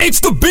It's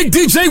the big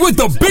DJ with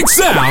the big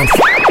sound.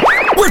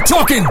 We're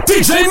talking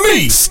DJ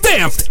Meat,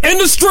 stamped in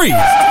the street.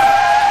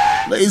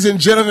 Ladies and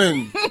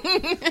gentlemen,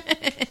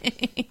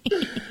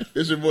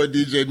 it's your boy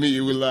DJ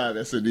Meat. We're live.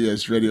 That's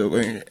SDS Radio.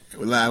 We're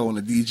live on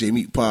the DJ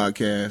Meat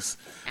podcast.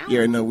 You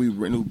already know we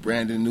new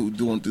branding, new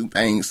doing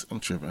things. I'm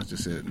tripping. I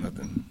just said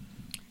nothing.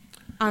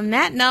 On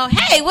that note,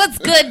 hey, what's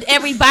good,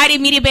 everybody?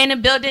 Media Band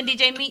in building,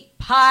 DJ Meat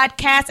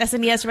podcast,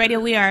 SNES Radio.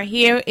 We are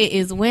here. It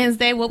is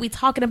Wednesday. What we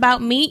talking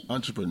about, Meat?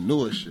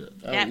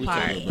 Entrepreneurship. That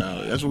part.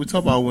 That's what we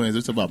talk about Wednesday.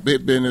 We talk about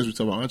big business. We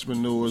talk about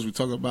entrepreneurs. We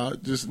talk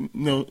about just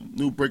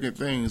new breaking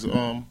things.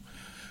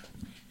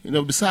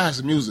 Besides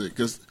the music,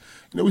 because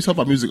we talk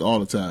about music all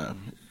the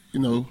time.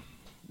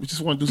 We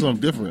just want to do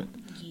something different.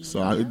 Yeah.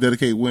 So I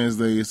dedicate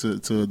Wednesdays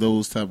to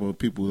those type of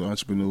people, the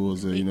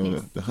entrepreneurs,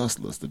 the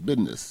hustlers, the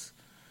business.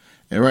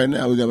 And right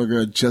now we got my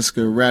girl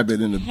Jessica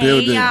Rabbit in the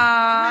building. Hey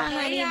y'all,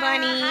 honey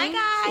bunny. Hi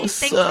guys. What's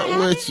Thanks up for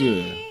with you?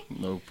 me.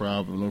 No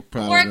problem.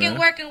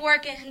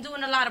 Working,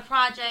 doing a lot of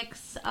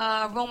projects,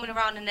 roaming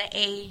around in the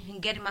A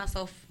and getting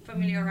myself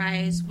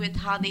familiarized with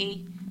how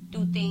they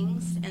do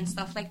things and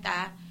stuff like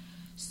that.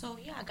 So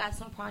yeah, I got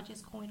some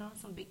projects going on,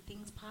 some big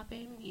things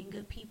popping, meeting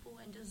good people,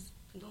 and just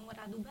doing what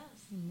I do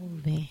best.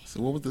 Moving. So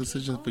what was the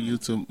decision for you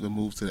to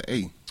move to the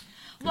A?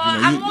 Well,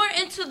 I'm more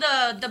into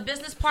the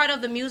business part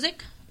of the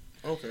music.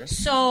 Okay.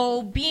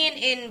 So being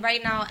in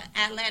right now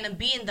Atlanta,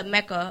 being the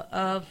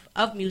mecca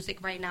of music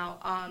right now,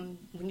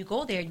 when you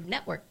go there, you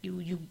network,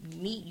 you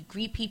meet, you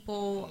greet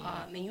people,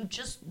 and you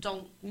just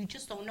don't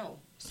know.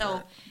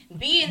 So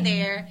being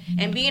there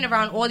and being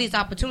around all these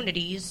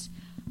opportunities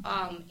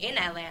in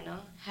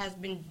Atlanta has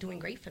been doing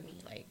great for me.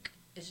 Like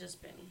it's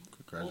just been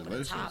over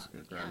the top.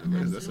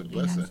 Congratulations. That's a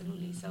blessing.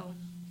 Absolutely. So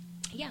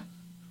yeah.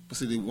 But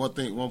see, one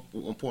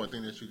important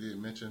thing that you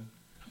did mention,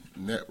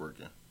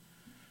 networking.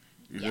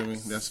 You hear me?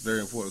 That's very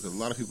important because a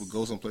lot of people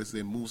go someplace,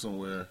 they move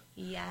somewhere,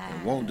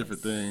 and want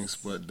different things,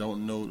 but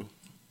don't know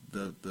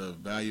the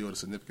value or the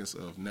significance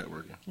of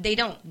networking. They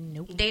don't.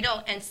 Nope. They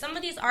don't. And some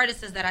of these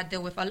artists that I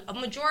deal with, a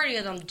majority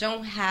of them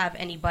don't have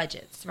any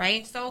budgets,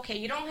 right? So, okay,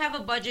 you don't have a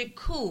budget,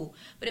 cool.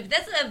 But if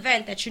there's an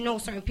event that you know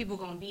certain people are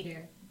going to be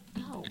there,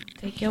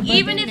 take your budget.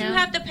 Even if you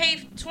have to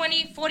pay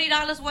 $20,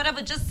 $40,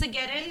 whatever, just to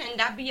get in, and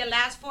that be your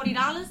last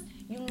 $40,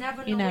 you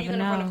never know who you're going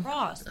to run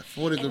across. That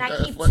 40 and could,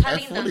 I keep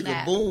telling them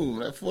that. Boom.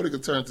 That 40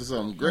 could turn to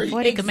something great.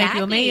 40 could make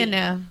you a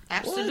millionaire.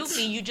 Absolutely. What?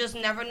 You just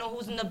never know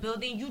who's in the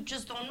building. You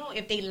just don't know.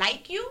 If they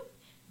like you,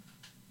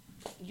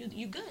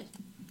 you good.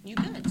 You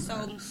good. So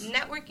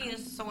networking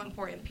is so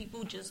important.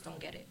 People just don't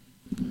get it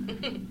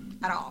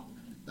at all.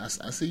 I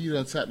see you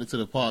done tapped into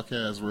the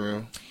podcast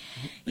world.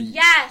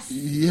 Yes.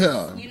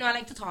 Yeah. I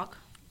like to talk.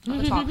 I'm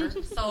a talker.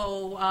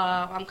 So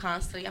I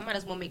might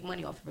as well make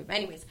money off of it. But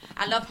anyways,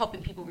 I love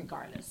helping people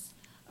regardless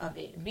of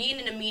it. Being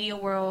in the media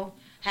world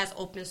has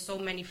opened so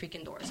many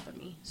freaking doors for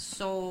me.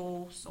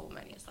 So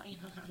many. It's like,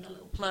 I'm a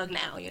little plug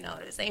now,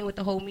 The same with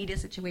the whole media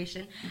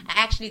situation.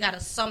 I actually got a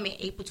summit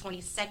April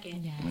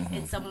 22nd. Yes.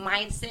 It's a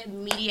mindset,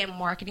 media, and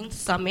marketing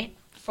summit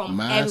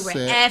from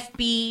everywhere.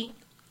 FB,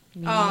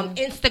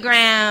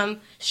 Instagram,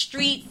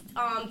 street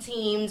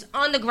teams,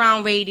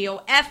 underground radio,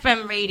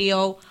 FM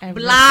radio,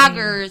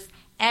 bloggers,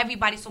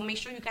 everybody. So make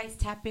sure you guys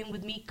tap in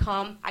with me.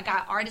 Come. I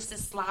got artist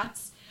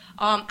slots.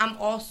 I'm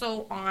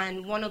also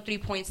on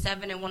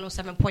 103.7 and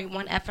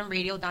 107.1 FM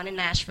radio down in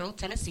Nashville,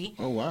 Tennessee.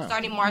 Oh, wow.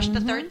 Starting March the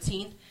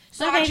 13th.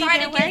 So I try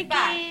to give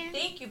back.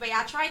 Thank you, babe.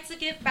 I try to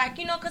give back,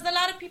 because a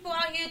lot of people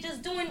out here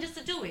just doing just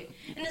to do it.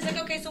 And it's like,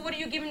 okay, so what are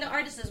you giving the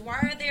artists? Why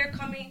are they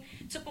coming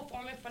to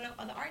perform in front of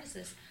other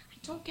artists? I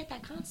don't get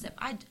that concept.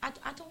 I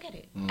don't get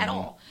it at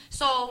all.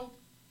 So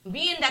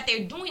being that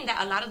they're doing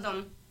that, a lot of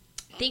them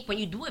think when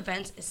you do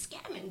events, it's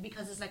scamming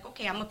because it's like,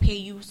 okay, I'm going to pay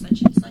you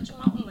such and such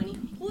amount of money.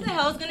 Who the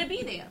hell is going to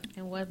be there?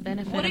 And what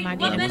benefit am I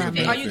getting from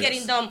it? Are you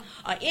getting them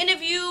an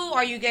interview?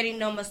 Are you getting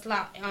them a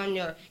slot on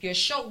your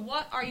show?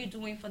 What are you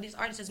doing for these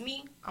artists?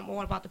 Me, I'm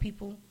all about the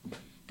people.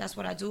 That's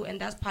what I do, and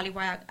that's probably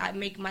why I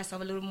make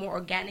myself a little more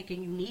organic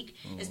and unique.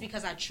 It's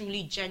because I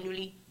truly,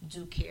 genuinely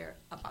do care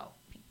about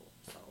people.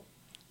 So,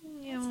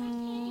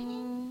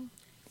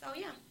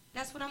 yeah.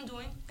 That's what I'm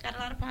doing. Got a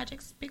lot of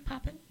projects, big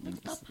popping, big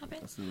stuff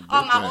popping.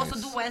 I also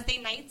do Wednesday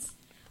nights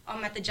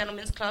at the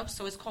Gentlemen's Club,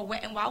 so it's called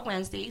Wet and Wild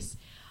Wednesdays.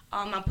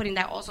 I'm putting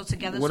that also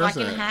together so I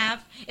can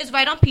have. It's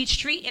right on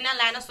Peachtree in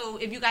Atlanta. So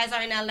if you guys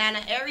are in the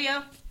Atlanta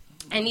area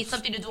and need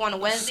something to do on a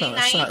Wednesday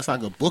night, it's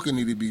like a booking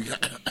need to be.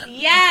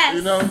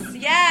 Yes,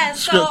 yes.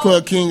 Strip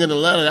club king in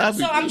Atlanta.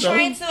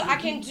 I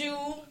can do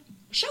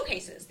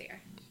showcases there.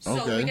 So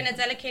we're going to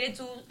dedicate it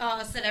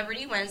to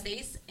Celebrity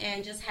Wednesdays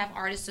and just have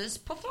artists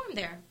perform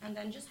there. And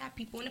then just have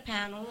people in the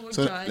panel or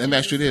judge. Let me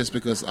ask you this,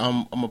 because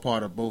I'm a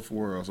part of both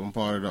worlds. I'm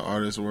part of the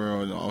artist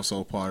world and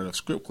also part of the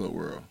script club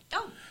world.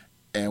 Oh.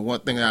 And one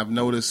thing I've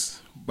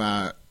noticed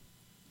by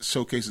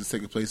showcases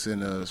taking place in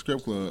the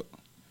script club,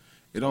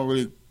 it don't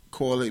really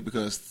correlate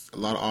because a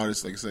lot of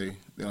artists, like I say,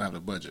 they don't have the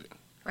budget.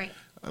 Right.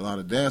 A lot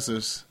of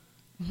dancers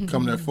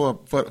come there for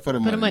the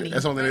money.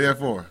 That's what they're there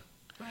for.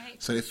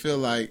 Right. So they feel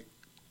like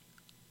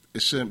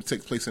it shouldn't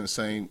take place in the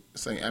same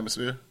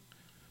atmosphere.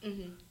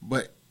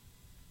 But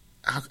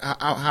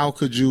how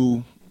could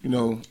you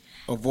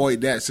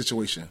avoid that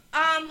situation?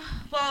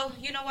 Well,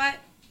 you know what?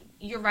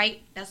 You're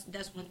right. That's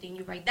one thing.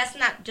 You're right. That's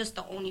not just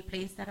the only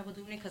place that I will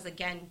do it. Because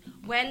again,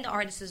 when the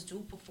artists do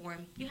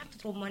perform, you have to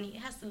throw money.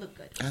 It has to look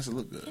good. It has to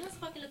look good. It has to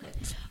fucking look good.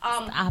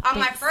 On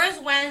my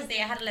first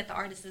Wednesday, I had to let the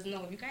artists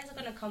know, if you guys are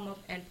gonna come up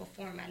and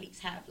perform, at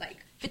least have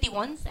like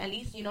 51s, at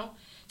least,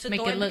 to make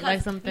it look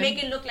like something.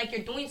 Make it look like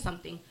you're doing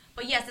something.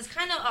 But yes, it's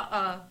kind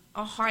of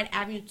a hard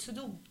avenue to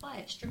do.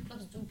 But strip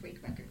clubs do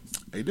break records.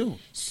 They do.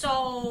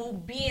 So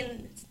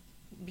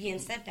being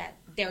said that,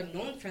 they're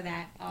known for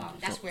that.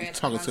 That's where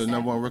talking to the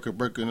number one record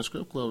breaker in the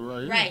strip club,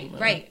 right?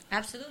 Right,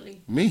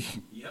 absolutely. Me.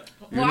 Yep.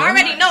 Well, I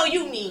already know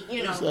you, me.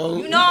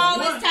 So,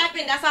 always tap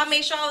in. That's how I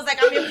make sure I was like,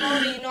 I'm in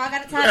Florida. I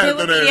gotta tap in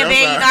with DJ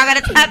baby. I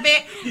gotta tap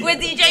in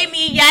with DJ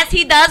Me. Yes,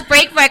 he does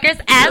break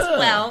records as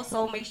well.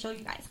 So make sure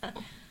you guys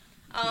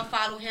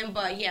follow him.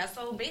 But yeah,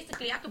 so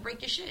basically, I could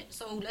break your shit.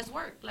 So let's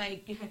work.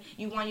 Like,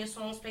 you want your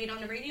songs played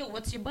on the radio?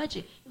 What's your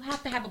budget? You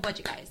have to have a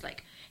budget, guys.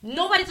 Like,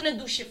 nobody's gonna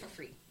do shit for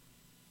free.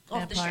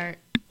 Off the part.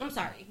 I'm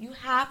sorry. You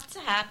have to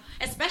have,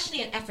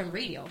 especially in FM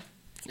radio.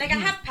 Like, I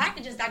have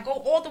packages that go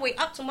all the way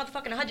up to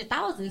motherfucking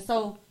 100,000.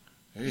 So,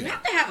 you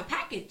have to have a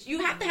package.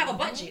 You have to have a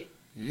budget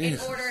in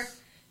order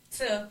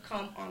to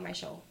come on my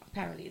show.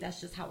 Apparently,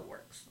 that's just how it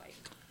works. Like,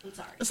 I'm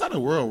sorry. That's how the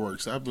world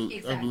works. I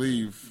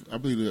believe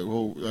the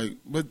whole, like,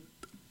 but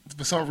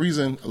for some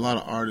reason, a lot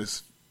of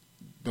artists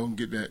don't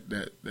get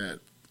that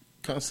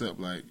concept.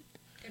 Like,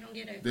 they don't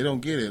get it. They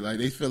don't get it. Like,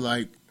 they feel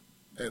like,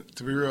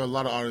 to be real, a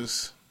lot of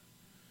artists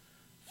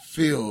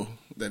feel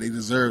that they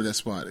deserve that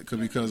spot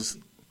because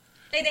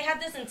they have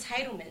this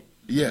entitlement.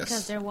 Yes,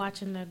 because they're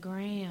watching the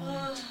gram.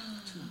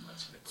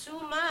 Too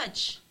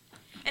much.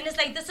 And it's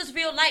like, this is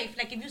real life.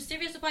 Like, if you're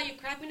serious about your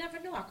craft, you never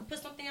know. I could put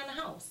something on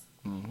the house.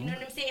 You know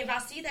what I'm saying? If I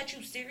see that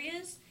you're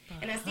serious,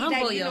 and I see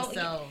humble that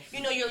yourself.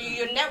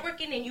 You're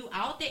networking and you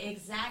out there,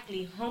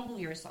 exactly. Humble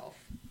yourself,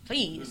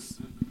 please.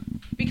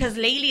 Because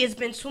lately it's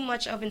been too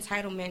much of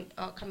entitlement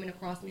coming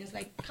across me. It's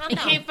like, calm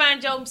down. You can't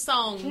find your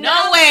song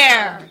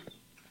nowhere.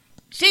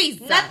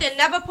 Jesus. Nothing.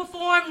 Never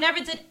performed. Never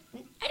did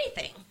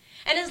anything.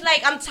 And it's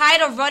like, I'm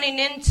tired of running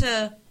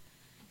into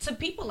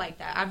people like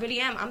that. I really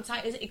am. I'm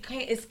tired.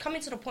 It's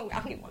coming to the point where I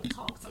don't even want to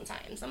talk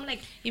sometimes. I'm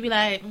like, you be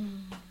like,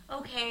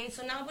 okay,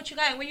 so now what you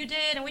got, where you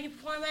did, and where you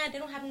perform at, they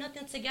don't have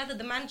nothing together.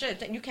 The manager,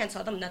 you can't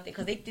tell them nothing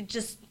because they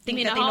just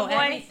think that they know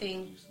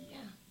everything. Yeah.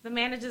 The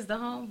manager's the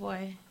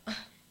homeboy.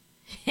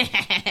 Y'all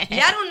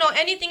don't know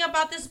anything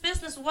about this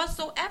business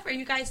whatsoever.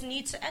 You guys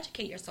need to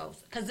educate yourselves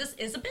because this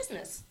is a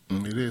business.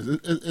 It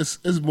is.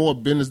 It's more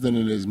business than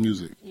it is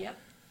music. Yep.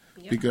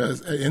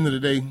 Because at the end of the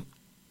day,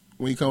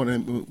 when you come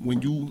in,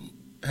 when you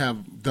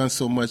have done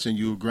so much and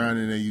you're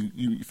grinding and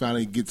you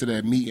finally get to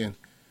that meeting,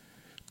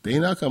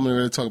 they're not coming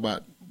to talk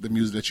about the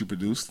music that you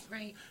produced.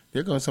 Right.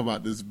 They're going to talk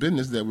about this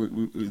business that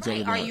we're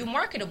talking about. Are you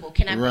marketable?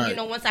 Can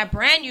I, once I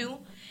brand you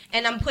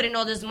and I'm putting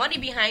all this money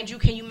behind you,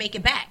 can you make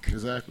it back?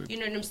 Exactly. You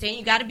know what I'm saying?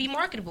 You got to be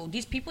marketable.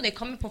 These people, they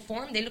come and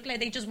perform, they look like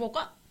they just woke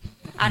up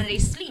out of their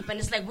sleep. And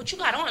it's like, what you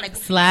got on? Like,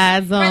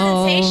 slides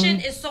on. Presentation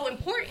is so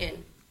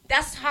important.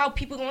 That's how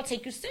people going to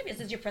take you serious,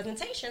 is your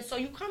presentation. So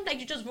you come like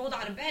you just rolled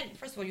out of bed.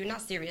 First of all, you're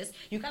not serious.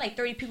 You got like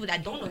 30 people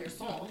that don't know your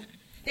song.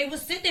 They will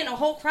sit there in a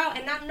whole crowd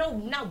and not know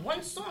not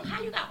one song.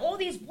 How you got all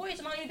these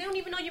boys around you? They don't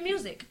even know your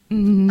music.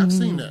 Mm-hmm. I've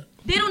seen that.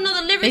 They don't know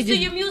the lyrics to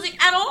your music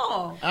at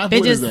all. I've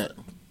witnessed that.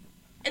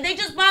 And they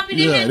just bop it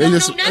in and they don't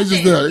just, know nothing.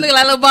 Just look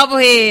like little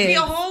bobbleheads. Be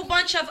a whole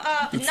bunch of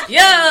nothing.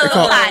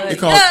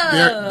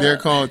 They're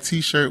called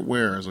t-shirt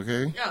wearers,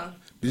 okay? Yeah.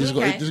 They're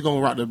just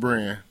gonna rock the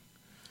brand.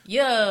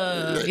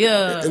 Yeah.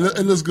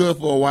 It looks good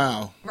for a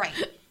while. Right.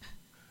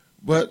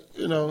 But,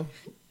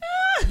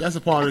 that's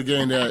a part of the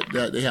game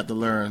that they have to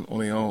learn on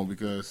their own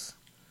because...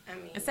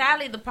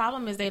 sadly, the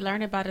problem is they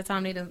learn it by the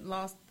time they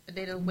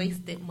done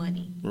wasted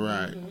money.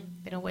 Right. Mm-hmm.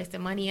 They done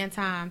wasted money and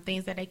time,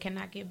 things that they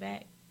cannot get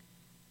back.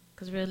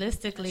 Because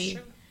realistically,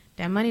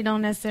 that money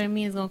don't necessarily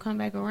mean it's going to come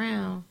back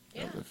around.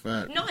 Yeah. That's a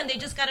fact. No, and they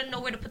just got to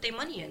know where to put their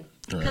money in.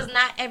 Because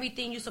not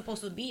everything you're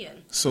supposed to be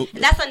in. So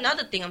and that's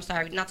another thing, I'm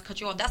sorry, not to cut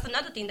you off. That's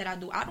another thing that I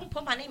do. I don't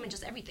put my name in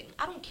just everything.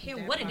 I don't care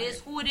what it is,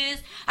 who it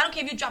is. I don't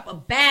care if you drop a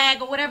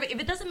bag or whatever. If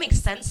it doesn't make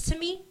sense to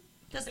me,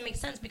 it doesn't make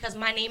sense because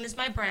my name is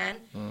my brand.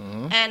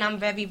 Mm-hmm. And I'm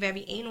very,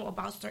 very anal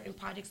about certain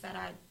projects that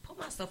I put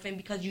myself in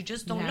because you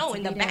just don't know.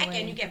 In the back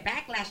end, you get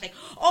backlash like,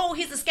 oh,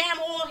 he's a scam,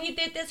 oh, he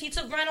did this, he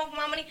took rent off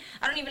my money.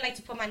 I don't even like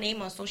to put my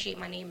name or associate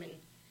my name in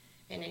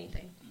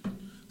anything.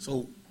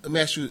 So let me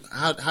ask you,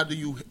 how do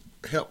you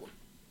help,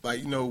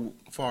 like, as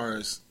far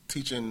as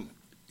teaching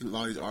a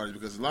lot of these artists?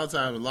 Because a lot of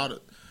times, a lot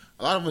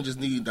of them just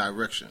need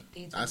direction.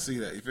 I see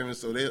that. You feel me?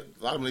 So a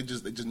lot of them, they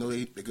just know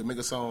they can make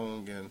a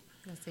song and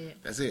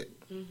that's it.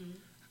 Mm-hmm.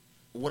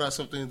 What are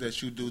some things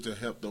that you do to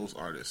help those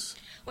artists?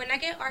 When I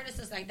get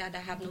artists like that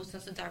have no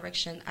sense of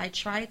direction, I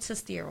try to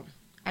steer them.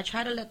 I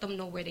try to let them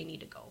know where they need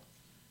to go.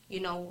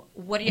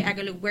 What are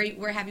you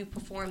where have you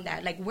performed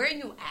that? Like, where are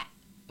you at?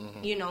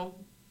 Mm-hmm.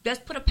 Let's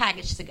put a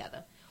package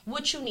together.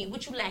 What you need,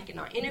 what you lack in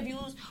our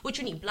interviews, what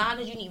you need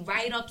bloggers, you need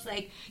write-ups,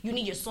 like you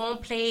need your song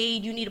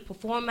played, you need to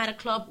perform at a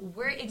club.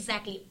 Where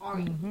exactly are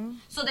you?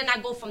 So then I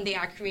go from there.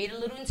 I create a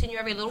little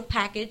itinerary, a little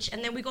package,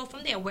 and then we go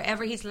from there.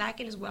 Wherever he's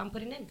lacking is where I'm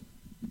putting in.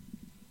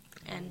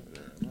 And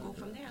go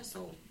from there.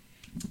 So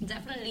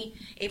definitely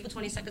April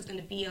 22nd is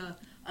going to be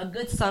a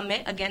good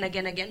summit. Again, the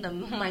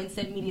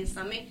Mindset Media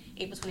Summit,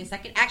 April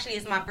 22nd. Actually,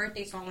 it's my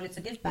birthday, so I wanted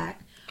to give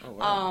back. Oh,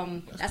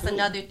 wow. That's cool.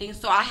 Another thing.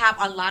 So I have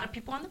a lot of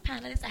people on the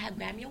panelists. I have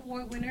Grammy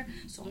Award winner,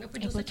 song and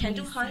producer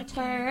Kendall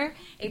Hunter.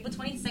 April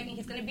 22nd,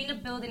 he's going to be in the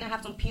building. I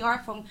have some PR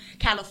from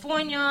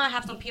California. I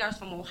have some PRs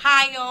from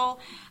Ohio.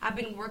 I've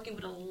been working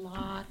with a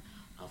lot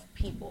of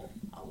people,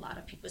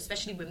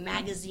 especially with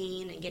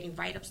magazine and getting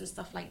write-ups and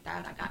stuff like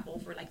that. I got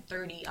over like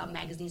 30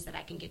 magazines that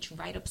I can get you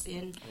write-ups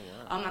in.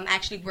 Oh, wow. I'm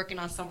actually working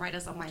on some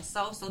write-ups on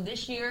myself. So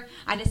this year,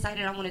 I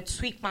decided I want to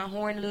tweak my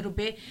horn a little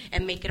bit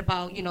and make it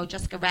about,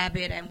 Jessica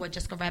Rabbit and what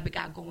Jessica Rabbit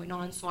got going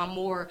on. So I'm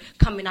more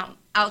coming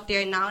out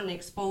there now and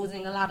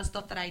exposing a lot of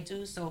stuff that I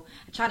do. So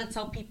I try to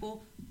tell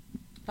people,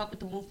 fuck with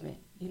the movement.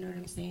 You know what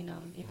I'm saying?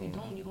 If you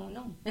don't, you're gonna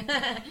know.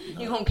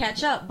 You're gonna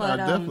catch up. But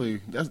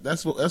definitely,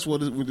 that's what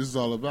this is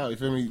all about. You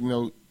feel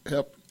me?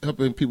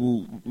 Helping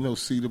people,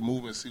 see the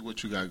movement, see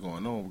what you got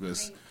going on,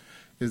 because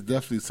it's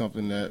definitely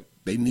something that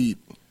they need.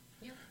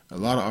 Yep. A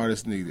lot of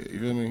artists need it. You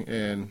feel me?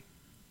 And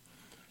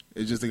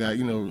it's just they got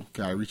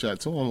gotta reach out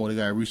to them, or they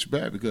gotta reach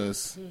back,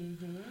 because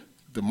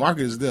the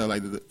market is there.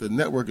 Like the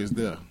network is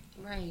there.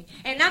 Right.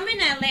 And I'm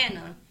in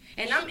Atlanta.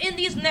 And I'm in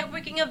these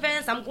networking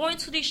events. I'm going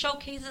to these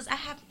showcases. I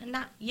have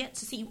not yet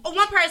to see. Oh,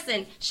 one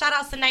person. Shout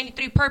out to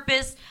 93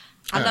 Purpose.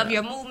 I love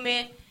your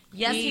movement.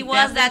 Yes, he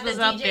was at the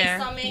DJ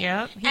Summit.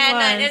 Yep, he was.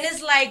 And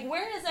it's like,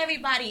 where is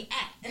everybody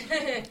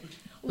at?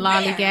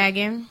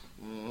 Lollygagging.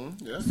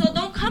 Yeah. So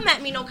don't come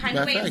at me no kind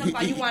of way and talk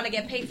about you want to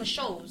get paid for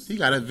shows. He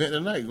got an event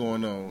tonight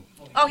going on.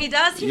 Oh, he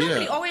does? He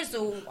normally always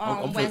do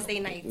Wednesday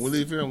nights. We'll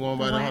leave here. I'm going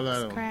by the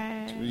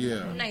highlight.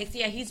 Yeah. Nice.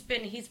 Yeah, he's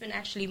been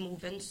actually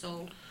moving,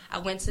 so I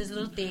went to his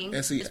little thing,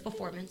 his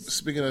performance.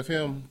 Speaking of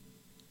him,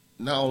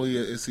 not only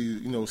is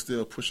he,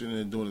 still pushing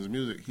and doing his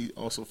music, he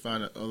also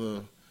found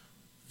other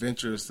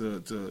ventures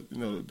to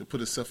put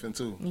himself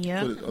into.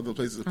 Yeah. Put other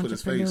places to put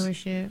his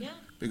face. Yeah.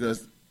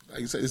 Because, like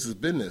you said, this is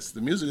business.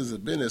 The music is a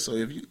business. So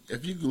if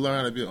you can learn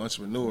how to be an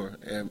entrepreneur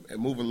and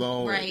move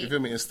along, you feel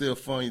me, and still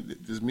fund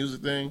this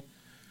music thing,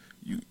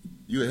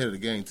 you're ahead of the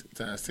game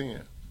times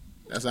 10.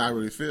 That's how I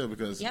really feel,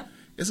 because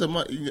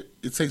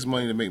it takes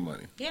money to make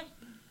money. Yeah.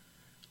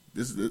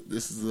 This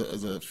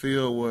is a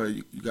field where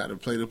you got to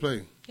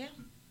play. Yeah.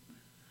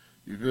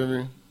 You feel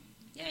me?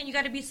 Yeah, and you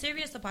got to be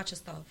serious about your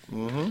stuff.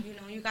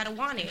 You got to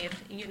want it.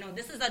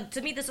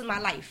 To me, this is my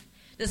life.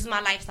 This is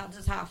my lifestyle. This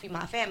is how I feed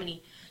my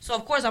family. So,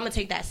 of course, I'm going to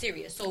take that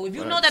serious. So, if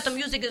you know that the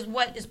music is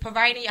what is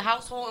providing your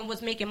household and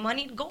what's making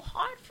money, go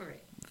hard for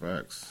it.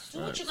 Facts. Do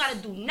what you got to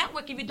do.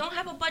 Network. If you don't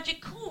have a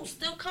budget, cool.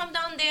 Still come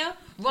down there.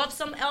 Rub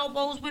some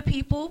elbows with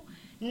people.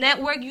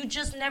 Network. You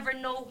just never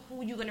know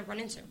who you're going to run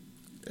into.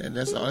 And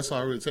that's all it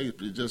really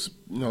takes. Just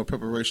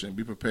preparation.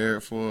 Be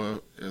prepared for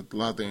a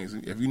lot of things.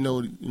 If an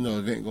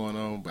event going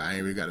on, but I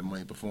ain't really got the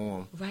money to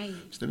perform. Right.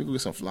 Just let me go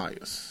get some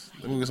flyers.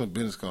 Let me get some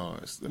business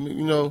cards. Let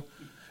me,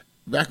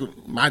 back in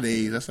my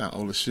days, that sound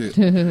old as shit.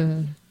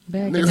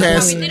 Niggas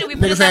had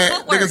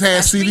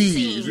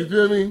CDs. You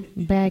feel me?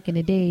 Back in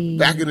the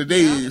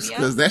days.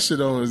 Because that shit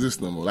don't exist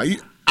no more.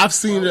 Like I've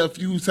seen it a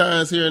few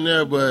times here and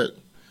there, but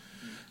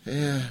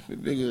yeah,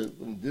 the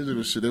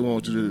digital shit, they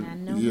want you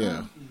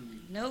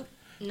to,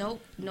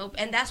 Nope.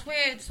 And that's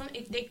where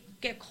they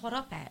get caught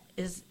up at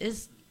is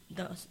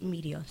the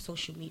media,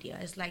 social media.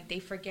 It's like they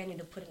forgetting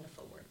to put in the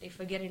footwork. They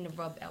forgetting to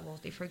rub elbows.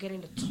 They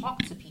forgetting to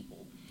talk to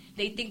people.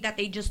 They think that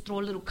they just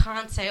throw a little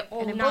content.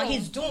 Oh, now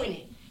he's doing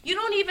it. You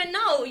don't even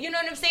know. You know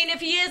what I'm saying? If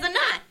he is or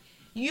not.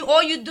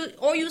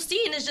 All you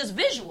seeing is just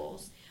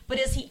visuals. But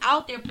is he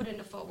out there putting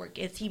the footwork?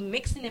 Is he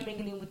mixing and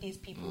mingling with these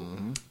people?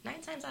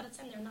 9 times out of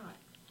 10, they're not.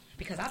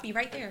 Because I'll be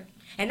right there.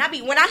 And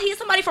when I hear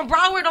somebody from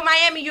Broward or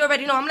Miami, you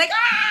already know. I'm like,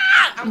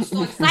 I'm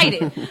so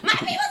excited. My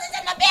people's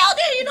in the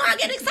building. I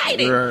get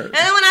excited. Right. And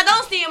then when I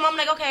don't see him, I'm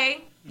like,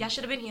 okay, y'all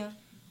should have been here.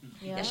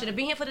 Yeah. Y'all should have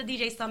been here for the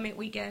DJ Summit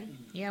weekend.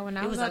 Yeah, when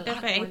I was up there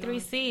for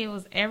A3C, it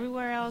was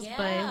everywhere else,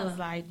 but it was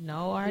like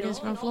no artists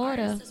from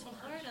Florida.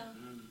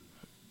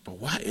 But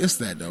why is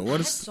that, though?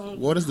 What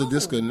is the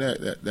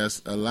disconnect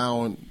that's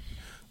allowing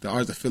the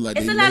artists to feel like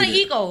it's a lot of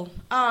ego.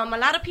 A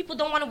lot of people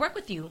don't want to work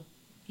with you.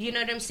 You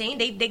know what I'm saying?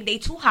 They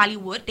too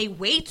Hollywood. They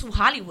way too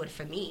Hollywood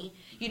for me.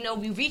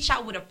 We reach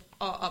out with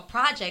a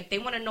project. They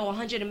want to know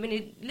 100 a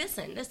minute.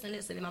 Listen.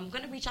 If I'm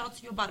going to reach out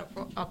to you about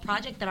a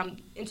project that I'm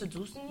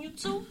introducing you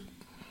to,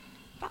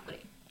 fuck with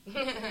it.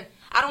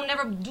 I don't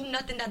never do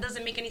nothing that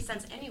doesn't make any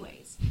sense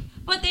anyways.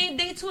 But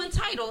they too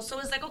entitled. So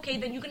it's like, okay,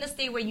 then you're going to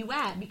stay where you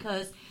at.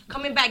 Because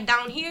coming back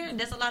down here,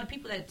 there's a lot of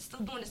people that's still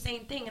doing the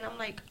same thing. And I'm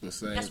like,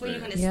 that's where you're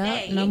going to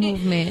stay. No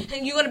movement.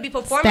 And you're going to be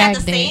performing at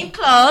the same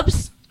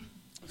clubs.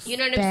 You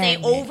know what I'm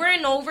saying? Over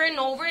and over and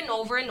over and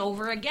over and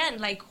over again.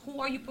 Like, who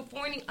are you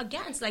performing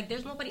against? Like,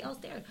 there's nobody else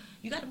there.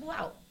 You got to move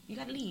out. You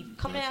gotta leave.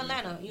 Come to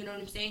Atlanta. You know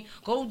what I'm saying?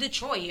 Go to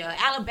Detroit,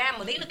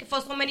 Alabama. They looking for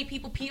so many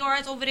people,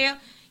 PRs over there.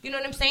 You know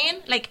what I'm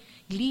saying? Like,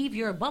 leave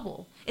your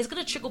bubble. It's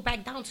gonna trickle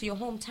back down to your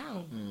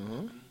hometown.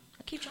 Mm-hmm.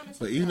 I keep trying to say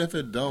but even if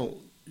it don't,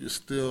 you're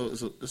still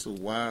it's a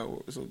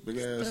wild, it's a big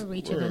ass Still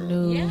reaching world. a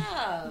new.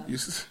 Yeah.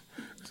 It's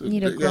a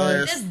Need a big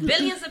growth. ass. There's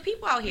billions of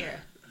people out here.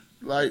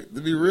 Like,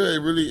 to be real, it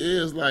really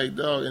is like,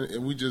 dog,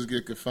 and we just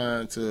get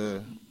confined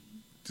to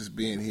just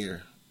being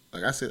here.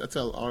 Like I said, I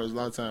tell artists a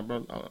lot of times,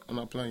 bro, I'm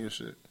not playing your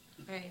shit.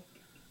 Right.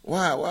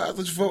 Why? I thought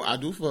you fuck. I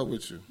do fuck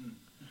with you.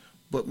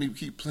 But me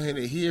keep playing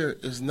it here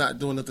is not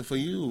doing nothing for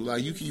you.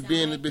 Like, you keep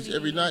being the bitch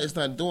every night, it's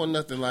not doing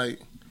nothing. Like,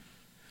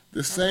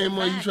 the same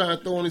money you trying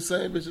to throw on the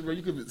same bitches, bro,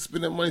 you could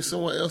spend that money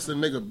somewhere else and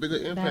make a bigger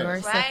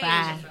impact.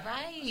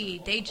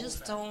 Right. They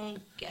just don't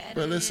get it.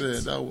 But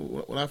listen,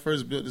 dog, when I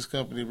first built this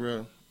company,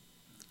 bro,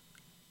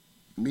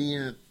 me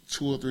and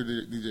 2 or 3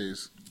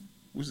 DJs,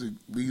 we used to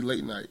leave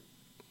late night,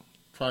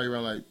 probably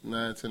around like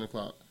 9, 10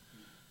 o'clock,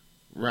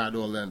 ride to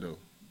Orlando,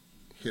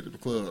 hit up the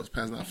clubs,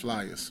 passing out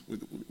flyers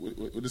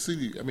with the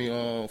CD. I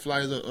mean,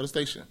 flyers of the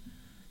station,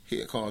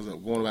 hitting cars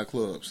up, going to like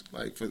clubs.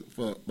 Like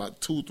for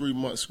about 2-3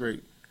 months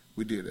straight,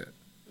 we did that.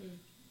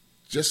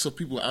 Just so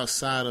people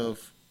outside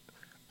of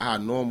our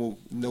normal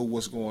know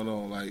what's going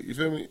on. Like, you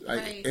feel me?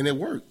 Like, right. And it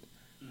worked.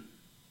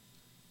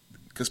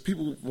 Because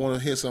people want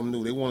to hear something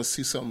new. They want to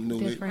see something new.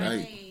 Different.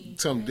 Like,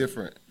 something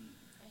different.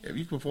 If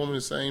you performing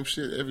the same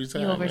shit every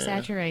time, You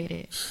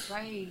oversaturated.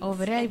 Right.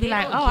 Over there, you be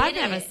like, oh, I've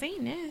never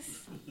seen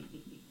this.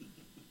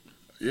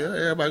 Yeah,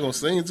 everybody gonna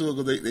sing to it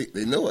because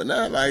they know it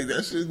now. Like,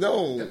 that shit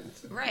known.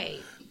 Right.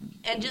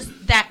 And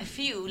just that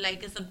few,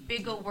 like, it's a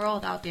bigger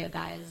world out there,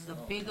 guys. It's a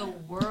bigger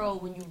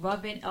world. When you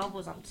rub it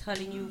elbows, I'm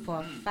telling you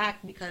for a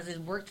fact, because it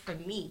worked for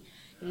me.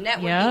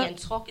 Networking and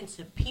talking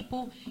to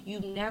people,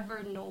 you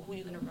never know who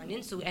you're going to run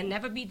into, and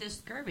never be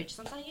discouraged.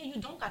 Sometimes, you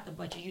don't got the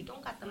budget, you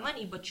don't got the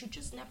money, but you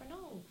just never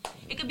know.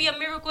 It could be a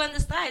miracle in the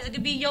skies. It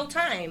could be your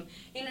time.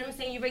 You know what I'm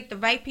saying? You rate the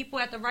right people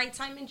at the right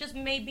time, and just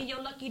maybe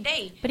your lucky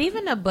day. But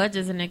even the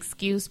budget's an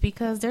excuse,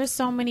 because there's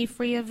so many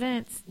free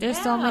events.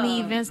 There's so many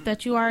events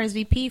that you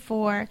RSVP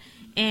for,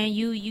 and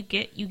you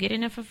get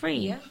in it for free.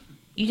 Yeah.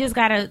 You just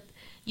gotta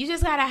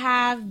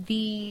have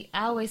I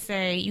always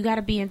say, you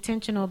gotta be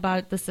intentional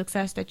about the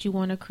success that you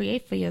want to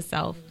create for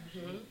yourself.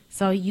 Mm-hmm.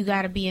 So you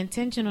gotta be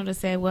intentional to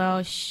say,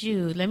 well,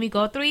 shoot, let me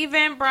go through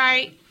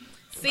Eventbrite,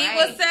 see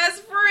what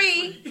says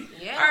free,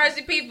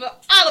 RSVP for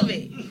all of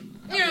it.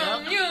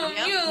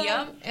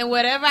 And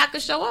whatever I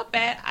could show up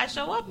at, I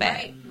show up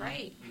at.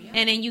 Right. Yep.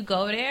 And then you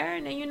go there,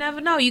 and then you never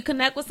know. You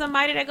connect with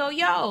somebody that go,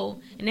 yo.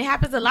 And it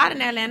happens a lot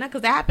in Atlanta,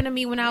 because that happened to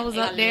me when I was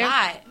up there.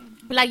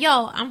 Be like,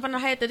 yo, I'm going to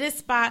head to this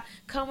spot.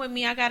 Come with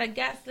me. I got a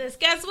guest list.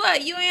 Guess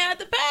what? You ain't have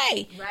to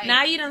pay. Right.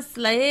 Now you done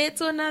slid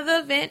to another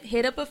event,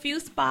 hit up a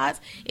few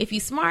spots. If you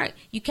smart,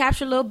 you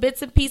capture little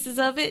bits and pieces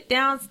of it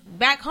down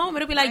back home.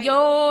 It'll be like,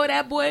 yo,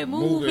 that boy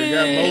moving. You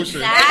got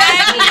motion.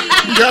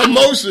 Exactly. You got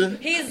motion.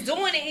 He's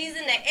doing it. He's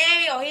in the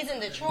area, or he's in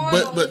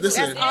Detroit. But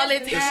listen, that's all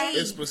it takes.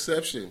 It's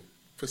perception.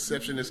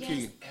 Perception is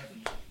key.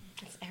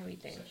 It's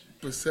everything.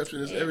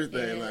 Perception is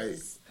everything. Like,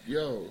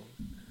 yo,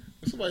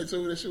 somebody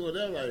told me that shit,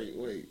 they're like,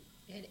 wait.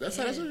 That's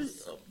how that's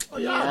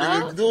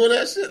y'all really doing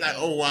that shit? Like,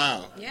 oh,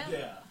 wow.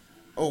 Yeah.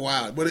 Oh,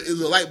 wow. But it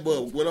was a light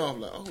bulb went off,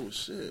 like, oh,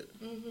 shit.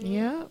 Mm-hmm.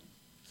 Yeah.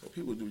 So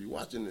people do you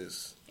watching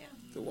this? Yeah.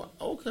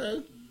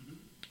 Okay.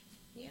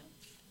 Yeah.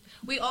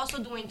 We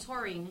also doing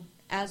touring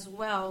as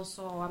well,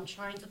 so I'm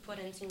trying to put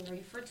in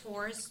itinerary for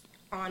tours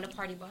on the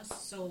party bus.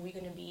 So we're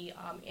going to be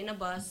in a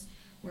bus.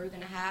 We're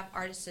going to have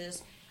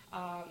artists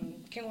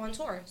can go on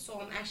tour.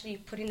 So I'm actually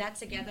putting that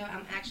together.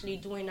 I'm actually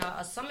doing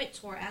a summit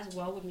tour as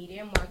well with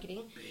media and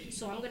marketing.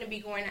 So I'm going to be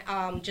going,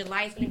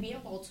 July is going to be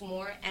in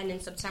Baltimore, and in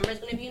September is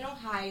going to be in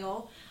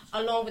Ohio,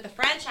 along with the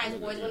franchise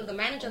boys. One of the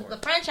managers of the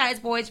franchise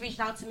boys reached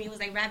out to me, was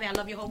like, Rabbi, I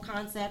love your whole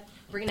concept.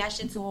 Bring that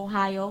shit to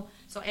Ohio.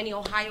 So any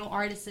Ohio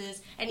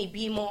artists, any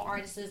BMO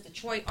artists,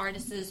 Detroit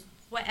artists,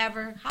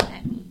 whatever, holla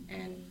at me.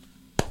 And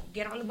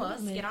get on the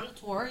bus, get on the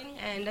tour,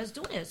 and let's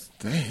do this.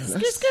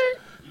 Damn,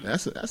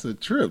 that's a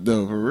trip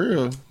though, for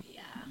real.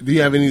 Yeah. Do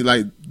you have any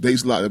like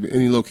dates locked,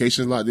 any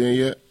locations locked in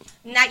yet?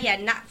 Not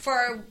yet. Not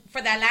for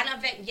the Atlanta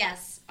event.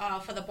 Yes.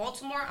 For the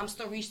Baltimore, I'm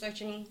still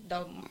researching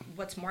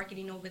what's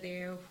marketing over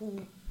there,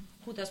 who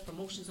does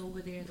promotions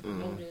over there, the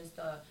promoters,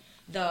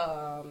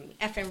 the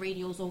FM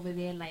radios over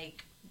there,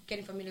 like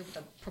getting familiar with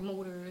the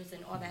promoters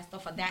and all that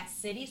stuff for that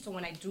city. So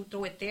when I do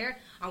throw it there,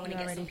 I want to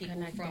get some people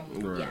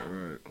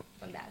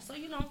from that. So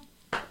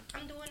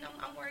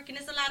I'm working.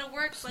 It's a lot of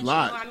work, but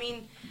I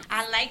mean,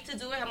 I like to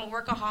do it. I'm a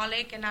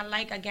workaholic, and I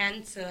like,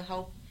 again, to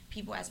help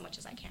people as much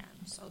as I can.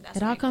 So that's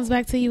it all comes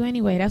back to you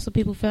anyway. That's what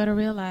people fail to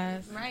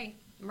realize. Right.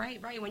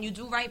 When you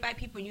do right by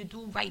people, you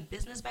do right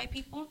business by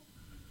people.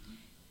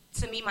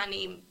 To me, my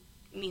name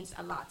means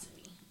a lot to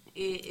me.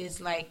 It is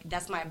like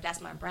that's my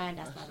brand,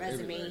 that's my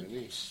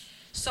resume.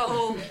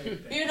 So, they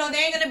ain't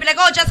gonna be like,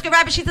 oh, Jessica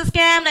Rabbit, she's a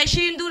scam. Like, she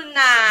didn't do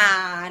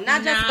not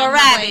Jessica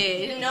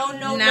Rabbit. No.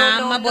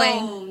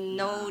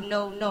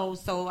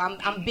 So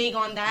I'm big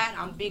on that.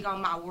 I'm big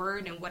on my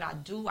word, and what I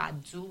do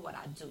what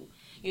I do.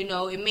 You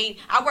know,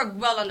 I work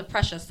well under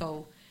pressure,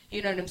 so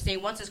you know what I'm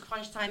saying. Once it's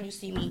crunch time, you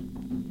see me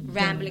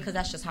rambling because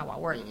that's just how I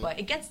work. But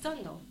it gets done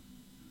though.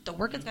 The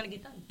work is gonna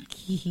get done.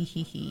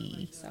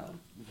 So,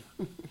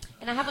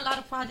 and I have a lot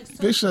of projects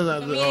too. Big shout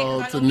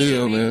out to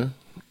Neil, man.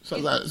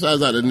 Shout out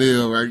to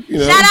Neil, right? You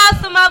know? Shout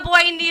out to my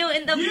boy Neil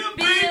in the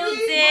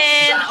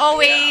building.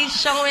 Always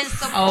showing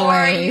support.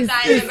 Always. You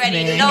guys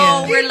already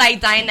know we're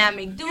like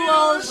dynamic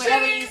duos.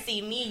 Wherever you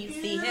see me, you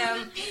see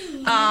him.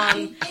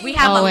 We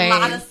have a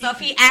lot of stuff.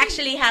 He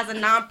actually has a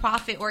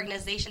nonprofit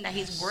organization that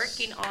he's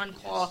working on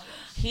called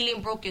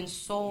Healing Broken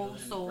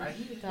Souls. So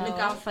look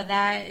out for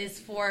that. It's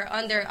for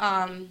under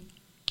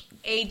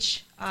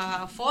age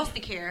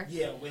foster care.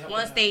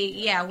 Once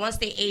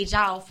they age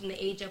out from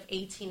the age of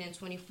 18 and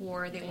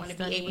 24, they want to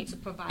be able to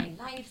provide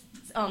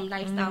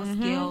lifestyle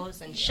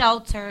skills and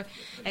shelter,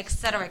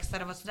 etc.,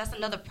 etc. So that's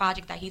another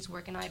project that he's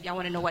working on. If y'all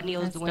want to know what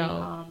Neil's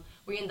doing,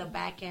 we're in the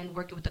back end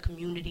working with the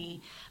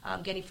community,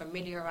 getting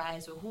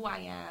familiarized with who I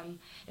am.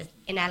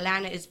 In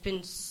Atlanta, it's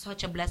been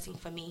such a blessing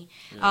for me.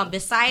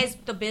 Besides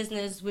the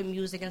business with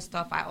music and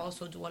stuff, I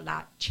also do a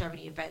lot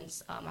charity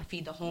events. I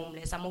feed the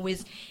homeless. I'm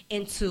always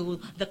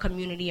into the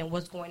community and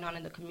what's going on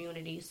in the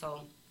community.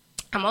 So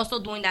I'm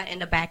also doing that in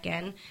the back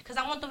end because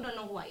I want them to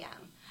know who I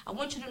am. I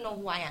want you to know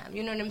who I am.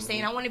 You know what I'm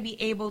saying? I want to be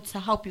able to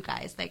help you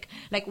guys, like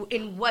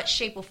in what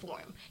shape or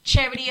form.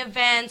 Charity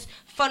events,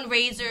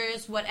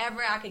 fundraisers,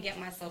 whatever I could get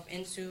myself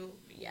into.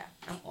 Yeah,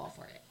 I'm all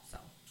for it. So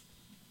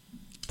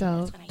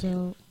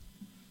dope.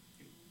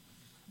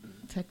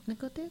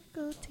 Technical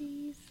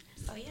difficulties.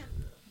 So yeah.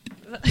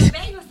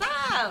 Babe, what's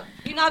up?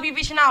 You know, I be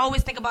reaching out. I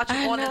always think about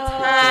you all the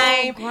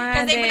time.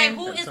 Because they be like,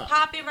 who is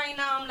popping right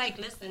now? I'm like,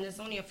 listen, there's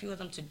only a few of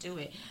them to do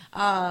it.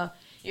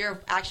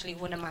 You're actually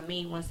one of my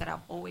main ones that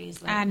I've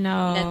always let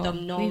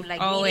them know. We've like,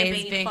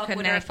 always been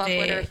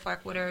connected.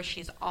 Fuck with her.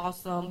 She's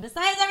awesome.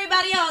 Besides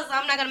everybody else,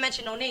 I'm not going to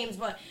mention no names,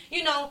 but,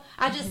 you know,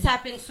 I just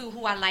tap into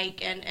who I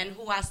like and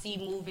who I see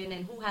moving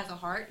and who has a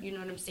heart, you know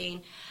what I'm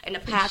saying, and a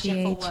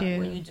passion for what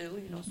you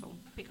do, you know, so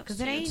pick up. Because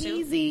it ain't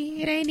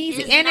easy. It ain't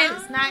easy.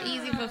 It's not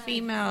easy for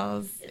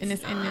females in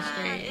this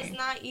industry. It's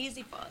not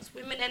easy for us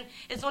women, and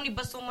it's only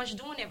but so much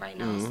doing it right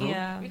now. So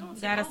we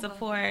gotta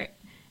support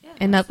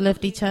and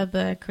uplift each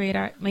other,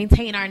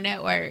 maintain our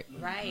network.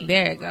 Right.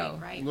 There you go.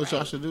 Right, you know what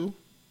y'all should do?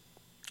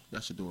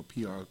 Y'all should do a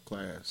PR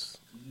class,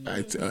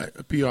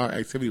 a PR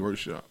activity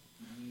workshop.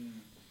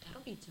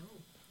 That'll be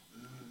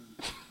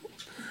dope.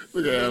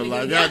 Look at him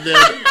like, God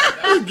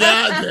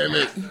damn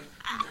it.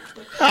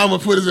 How I'm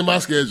gonna put this in my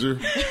schedule?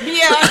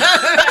 Yeah,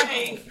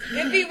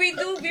 we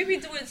be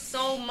doing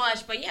so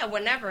much, but yeah,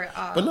 whenever.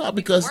 But no,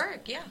 because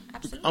work, yeah,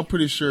 absolutely. I'm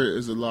pretty sure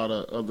there's a lot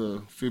of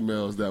other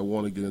females that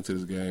want to get into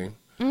this game,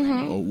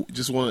 or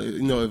just want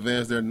to,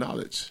 advance their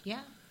knowledge. Yeah.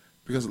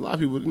 Because a lot of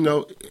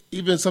people,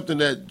 even something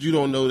that you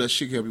don't know that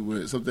she can help you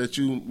with, something that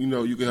you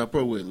can help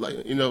her with, like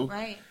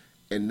right.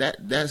 And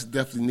that's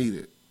definitely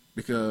needed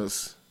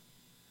because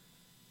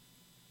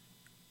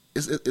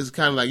it's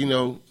kind of like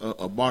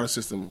a barter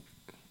system.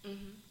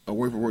 A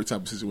word for word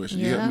type of situation.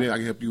 You help me, I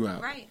can help you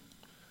out. Right.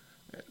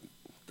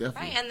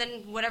 Definitely. Right, and then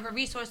whatever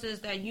resources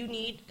that you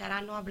need, that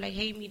I know, I'll be like,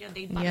 hey, Mita,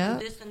 they do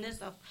this and this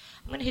stuff.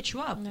 I'm going to hit you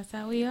up. That's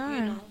how we are.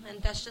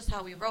 And that's just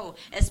how we roll.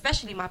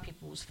 Especially my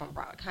people who's from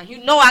Broward County.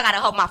 I got to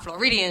help my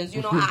Floridians.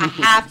 I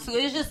have to.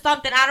 It's just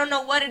something, I don't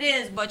know what it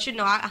is, but,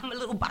 I'm a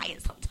little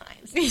biased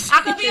sometimes.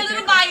 I can be a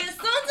little biased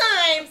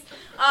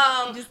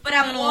sometimes. But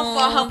I'm all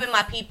for helping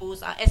my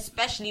peoples,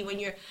 especially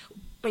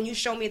when you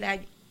show me that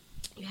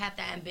you have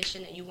that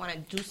ambition and you want to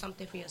do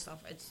something for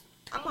yourself.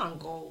 I'm on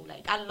goal.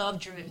 Like, I love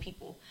driven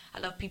people. I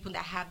love people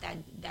that have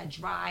that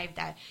drive,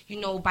 that,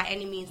 by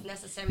any means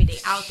necessary, they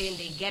out there and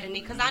they getting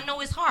it. Because I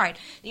know it's hard.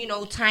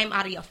 Time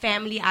out of your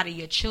family, out of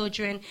your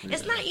children. Yeah.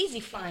 It's not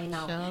easy flying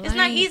out. It's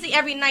not easy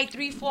every night,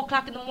 3, 4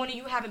 o'clock in the morning,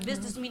 you having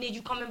business meetings,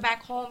 you coming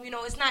back home.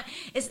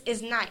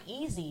 It's not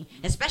easy,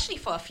 especially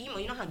for a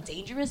female. You know how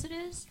dangerous it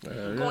is?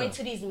 Going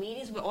to these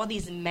meetings with all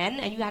these men,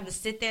 and you have to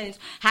sit there, and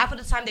half of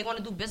the time they want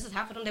to do business,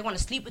 half of them they want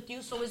to sleep with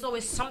you, so it's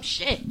always some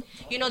shit.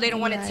 They don't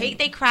want to take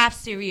their craft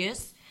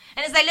serious.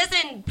 And it's like,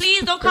 listen,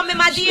 please don't come in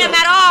my DM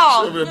at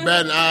all.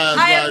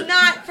 I am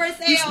not for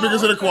sale. You speaking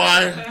to the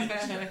choir.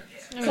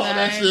 Call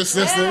that shit,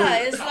 sister. Yeah,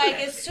 it's like,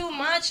 it's too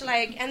much.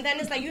 Like, and then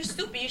it's like, you're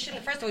stupid.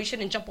 First of all, you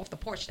shouldn't jump off the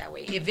porch that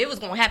way. If it was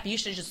going to happen, you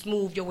should just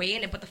move your way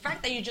in it. But the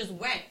fact that you just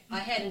went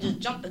ahead and just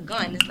jumped the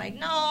gun, it's like,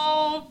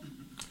 no.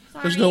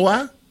 Sorry. But you know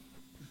why?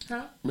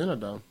 Huh? Men are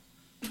dumb.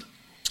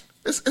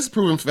 It's a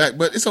proven fact,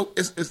 but it's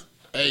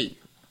hey,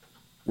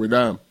 we're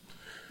dumb.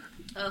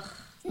 Ugh.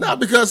 No,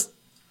 because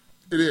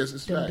it is.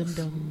 It's facts.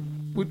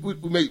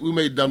 We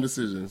made dumb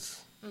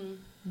decisions.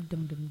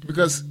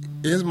 Because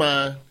in his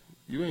mind,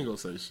 you ain't gonna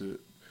say shit.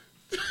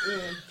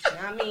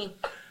 I mean,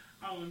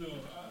 I don't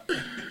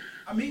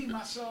know.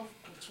 Myself,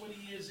 20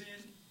 years in,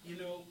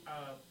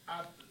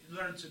 I've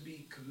learned to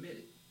be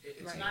committed.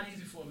 It's not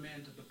easy for a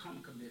man to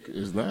become committed.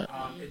 It's not.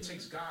 It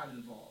takes God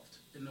involved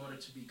in order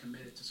to be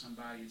committed to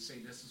somebody and say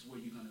this is where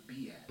you're going to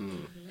be at.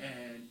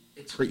 And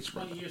it took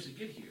 20 years to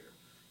get here.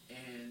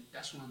 And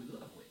that's what I'm in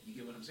love with. You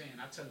get what I'm saying?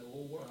 I tell the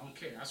whole world, I don't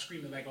care. I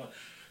scream it like,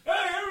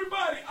 hey,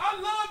 everybody, I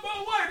love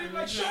my wife. They're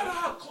like, shut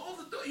up, close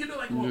the door. You know,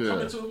 like,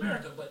 coming to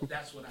America. But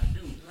that's what I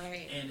do.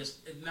 Right. And it's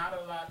not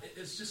a lot.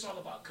 It's just all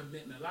about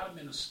commitment. A lot of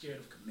men are scared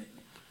of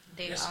commitment.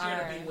 They're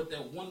scared of being with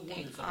that one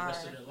woman for the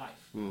rest of their life.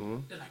 Mm-hmm.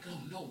 They're like, oh,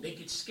 no. They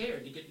get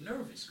scared. They get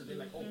nervous because they're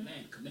like, oh,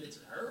 man, committed to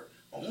her?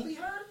 Only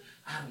her?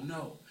 I don't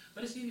know.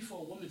 But it's easy for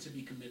a woman to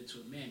be committed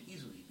to a man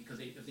easily because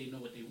if they know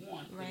what they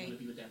want, they want to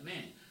be with that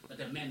man. But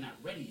that man not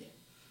ready yet.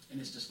 And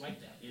it's just like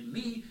that. And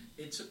me,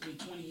 it took me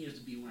 20 years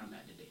to be where I'm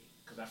at today.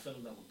 Because I fell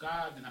in love with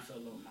God, then I fell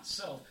in love with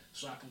myself,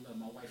 so I can love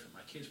my wife and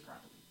my kids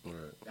properly.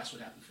 Right. That's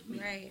what happened for me.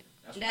 Right.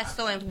 That's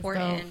so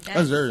important.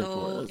 That's very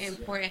so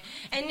important.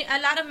 And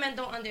a lot of men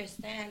don't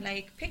understand.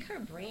 Like, pick her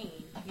brain.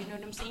 You know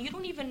what I'm saying? You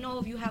don't even know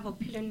if you have a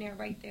billionaire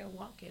right there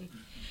walking.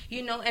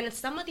 You know, and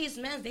some of these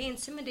men, they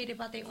intimidated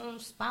by their own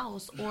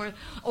spouse or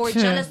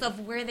jealous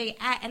of where they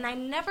at. And I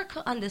never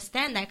could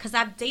understand that because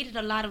I've dated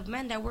a lot of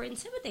men that were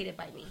intimidated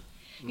by me.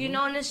 You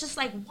know, and it's just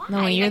like, why?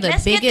 No, you're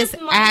like, the biggest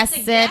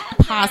asset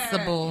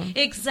possible.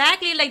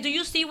 Exactly. Like, do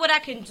you see what I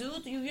can do?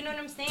 Do you know what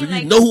I'm saying? Do you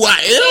like, know who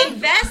I am?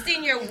 Invest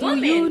in your woman.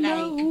 Do you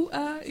know who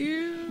I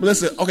am? But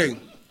listen, okay,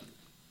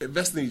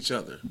 invest in each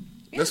other.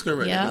 Yeah. That's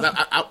correct. Yeah.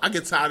 I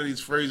get tired of these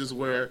phrases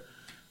where...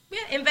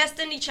 Yeah, invest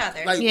in each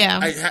other. Like,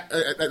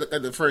 like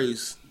the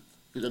phrase,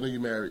 because I know you're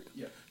married.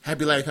 Yeah.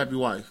 Happy life, happy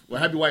wife. Well,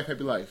 happy wife,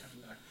 happy life.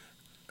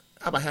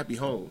 How about happy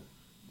home?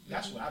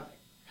 That's what I like.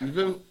 You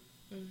feel me?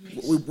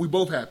 We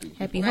both happy.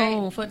 Happy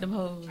home, fuck them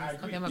hoes.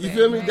 Okay, you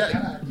feel me?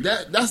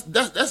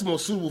 That's more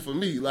suitable for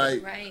me.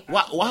 Like,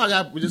 why I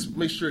got to just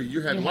make sure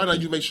you're happy? Why not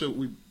you make sure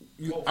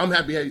I'm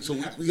happy,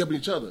 so we help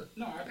each other?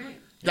 No, I agree.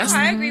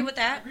 I agree with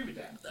that.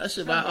 That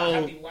shit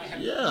about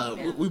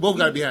we both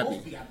got to be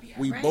happy.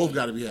 We both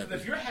got to be happy.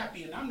 If you're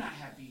happy and I'm not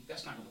happy,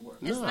 that's not going to work.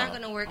 It's not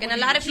going to work. And a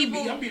lot of people...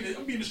 I'm being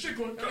the shit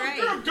going, girl.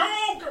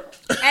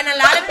 And a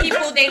lot of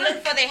people, they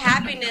look for their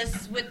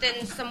happiness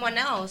within someone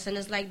else. And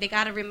it's like, they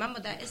got to remember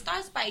that. It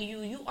starts by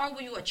you. You are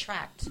what you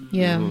attract.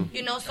 Yeah.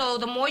 You know, so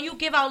the more you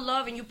give out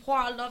love and you pour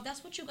out love,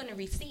 that's what you're going to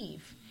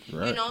receive.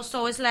 Right. You know,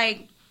 so it's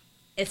like...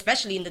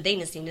 Especially in the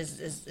dating scene,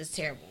 is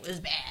terrible. It's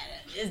bad.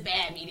 It's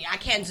bad media. I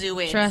can't do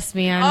it. Trust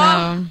me, I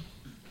know.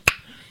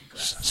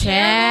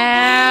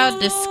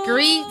 Child, the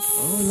streets.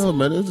 I don't know,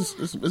 man.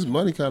 It's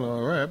money kind of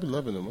all right. I be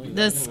loving the money.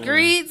 The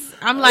streets.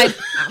 I'm like,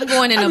 I'm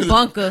going in a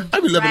bunker. I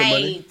be loving the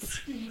money.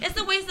 It's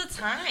a waste of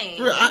time.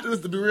 Bro,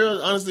 to be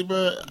real, honestly,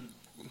 bro,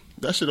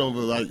 that shit don't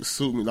like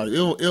suit me. Like it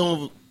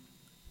don't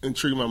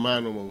intrigue my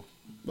mind no more.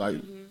 Like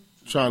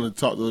trying to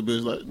talk to a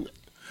bitch like.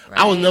 Right.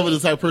 I was never the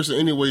type of person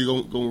anyway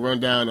gonna run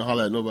down and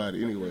holler at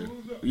nobody anyway.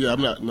 Yeah,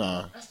 I'm not.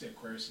 Nah. That's the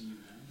Aquarius in you,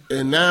 man.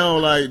 And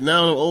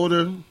now I'm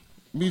older,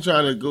 me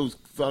trying to go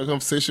start a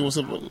conversation with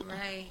someone.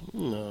 Right.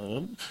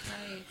 No.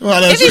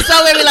 Right. It'd be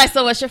so weird. Like,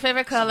 so what's your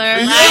favorite color?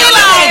 Yeah. Like,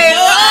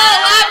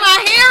 why am I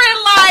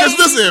hearing like? Because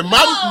listen, in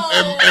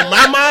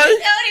my mind,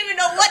 I don't even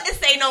know what to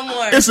say no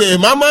more. Listen,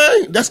 in my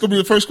mind, that's gonna be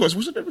the first question.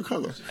 What's your favorite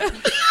color?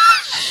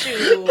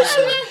 Shoot.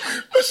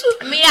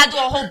 Me, I do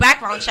a whole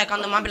background check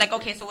on them. I'll be like,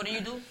 okay, so what do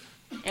you do?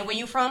 And where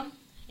you from?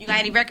 You got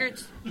any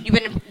records? You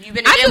been in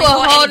jail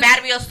before? Any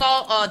battery,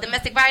 assault,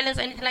 domestic violence,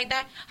 anything like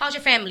that? How's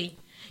your family?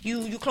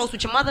 You close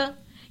with your mother?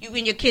 You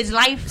in your kid's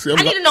life?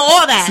 I need to know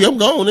all that. See, I'm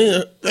going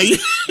in.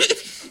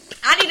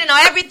 I need to know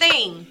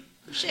everything.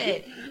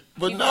 Shit.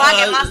 But before I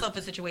get myself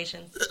in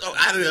situations.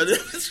 I don't know.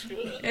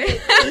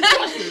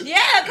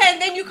 Yeah, okay,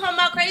 and then you come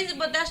out crazy,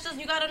 but that's just,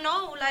 you gotta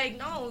know. Like,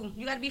 no,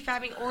 you gotta be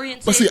family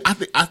oriented. But see, I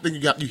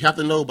think you have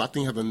to know, but I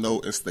think you have to know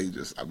in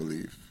stages, I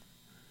believe.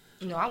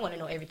 No, I want to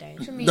know everything.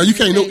 No, you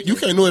can't know. You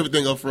can't know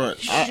everything up front.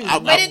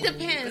 But it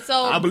depends.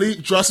 So I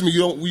believe. Trust me, you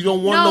don't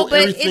want to know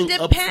everything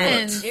up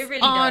front. It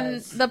depends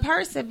on the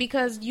person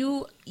because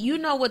you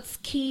know what's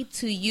key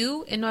to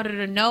you in order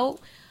to know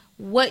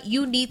what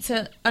you need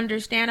to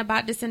understand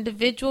about this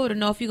individual to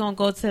know if you're gonna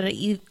go to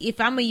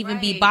if I'm gonna even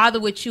be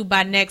bothered with you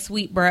by next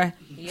week, bruh.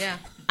 Yeah.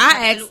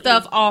 I ask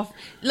stuff off.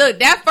 Look,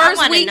 that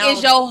first week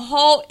is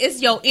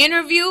it's your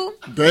interview.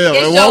 Damn,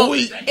 it's 1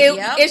 week.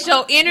 It's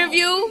your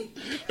interview.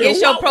 It's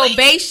your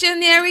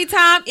probationary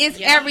time. It's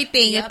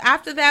everything. If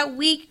after that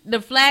week the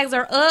flags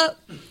are up,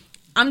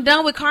 I'm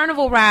done with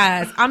carnival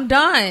rides. I'm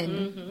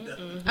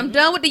done. I'm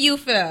done with the youth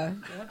fair.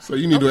 So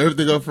you need to do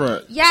everything up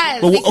front. Yes.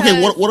 But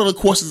okay, what are the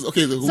courses?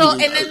 Okay, and then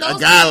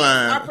those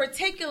guidelines are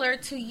particular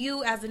to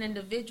you as an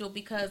individual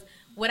because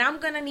what I'm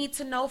going to need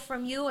to know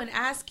from you and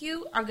ask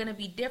you are going to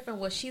be different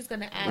what she's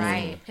going to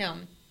ask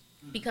him.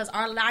 Because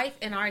our life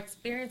and our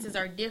experiences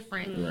are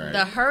different. Right.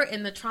 The hurt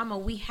and the trauma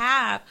we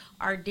have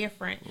are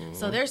different.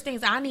 So there's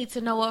things I need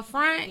to know up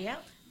front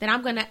that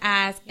I'm going to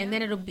ask. And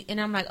then and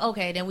I'm like,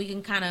 okay, then we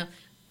can kind of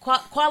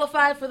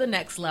qualify for the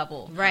next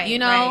level. Right. You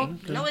know?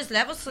 Right. No, it's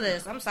levels to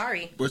this. I'm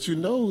sorry. But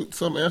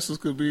some answers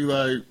could be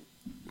like,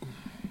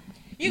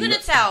 you're going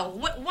to tell.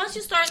 Once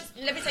you start,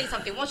 let me tell you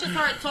something. Once you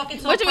start talking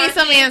to what do you mean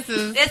some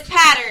answers? It's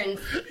patterns.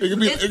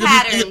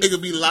 It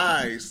could be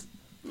lies.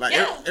 Like,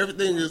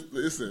 everything is,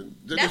 listen,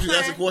 just because you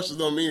answer questions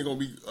don't mean it's going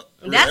to be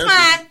That's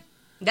fine.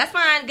 That's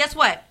fine. Guess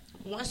what?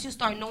 once you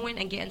start knowing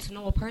and getting to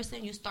know a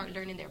person, you start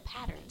learning their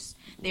patterns,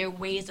 their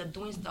ways of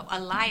doing stuff. A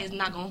lie is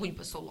not going to hold you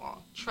for so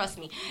long. Trust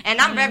me. And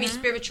I'm very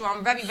spiritual.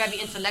 I'm very, very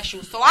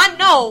intellectual. So I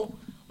know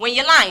when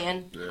you're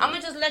lying. Yeah. I'm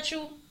going to just let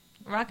you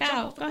rock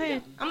out. Go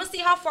ahead. I'm going to see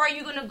how far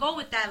you're going to go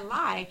with that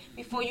lie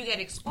before you get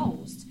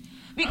exposed.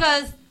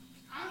 Because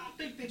I don't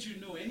think that you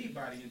know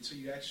anybody until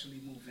you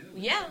actually move in with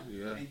them.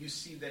 Yeah. And you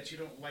see that you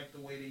don't like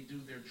the way they do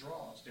their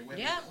drawers, the way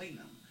they clean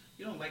them.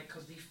 You don't like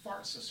because they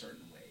farts a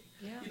certain way.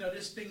 Yeah. You know,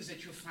 there's things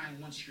that you'll find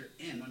once you're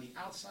in. On the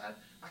outside,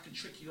 I can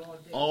trick you all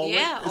day. All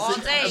day.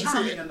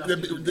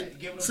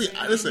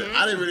 Listen,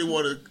 I didn't really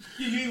want to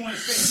you didn't want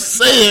to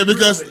say it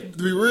because, to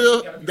be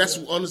real, that's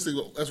honestly,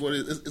 that's what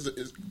it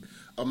is.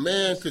 A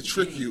man could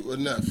trick you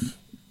enough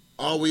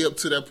all the way up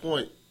to that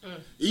point.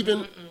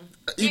 Even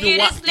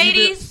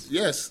ladies?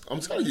 Yes, I'm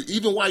telling you,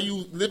 even while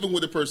you living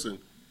with a person,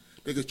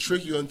 they could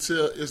trick you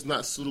until it's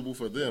not suitable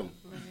for them.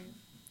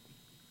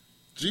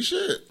 G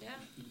shit. Yeah.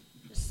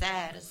 It's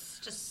sad. It's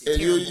just and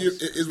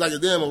it's like a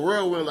damn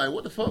whirlwind. Like,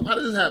 what the fuck? How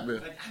did this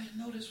happen? Like, I didn't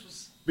know this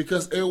was...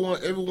 Because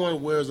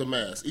everyone wears a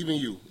mask. Even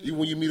you. Even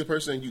when you meet a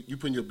person, you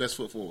put your best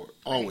foot forward.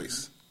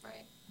 Always. Right.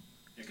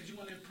 Yeah, because you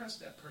want to impress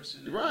that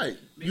person. Right.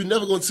 You're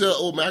never going to tell,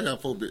 oh, man, I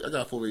got four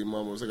baby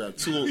mamas. I got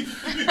two.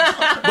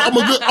 But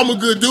I'm a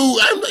good dude.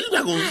 You're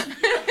not going to...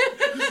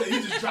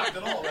 You just dropped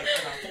it all. Like,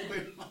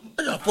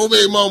 I got four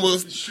baby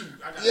mamas. Shoot,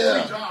 I got 3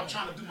 jobs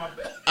trying to do my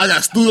best. I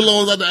got student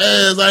loans out the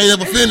ass. I ain't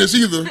ever finished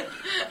either.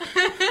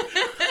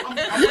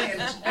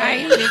 I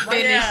ain't even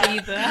finished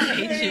either. I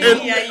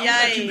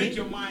hate you. You make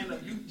your mind up.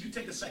 You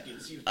take a second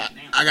to see if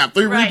I got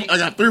three. I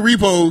got 3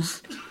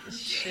 repos.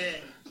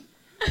 Shit.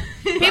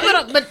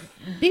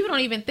 People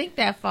don't even think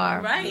that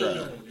far. Right.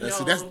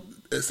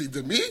 See,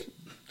 to me,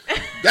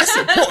 that's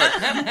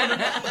important.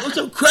 What's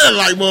your credit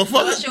like,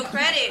 motherfucker? What's your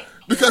credit?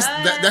 Because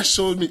that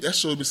showed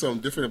me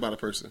something different about a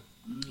person.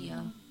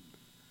 Yeah.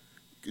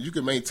 If you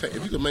can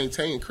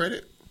maintain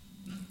credit,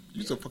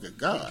 you're so fucking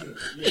god.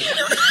 No,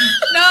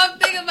 I'm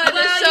thinking about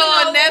this show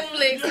on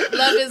Netflix,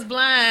 Love Is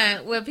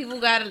Blind, where people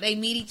they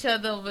meet each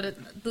other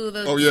through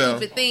the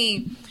stupid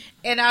thing.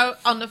 And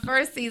on the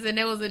first season,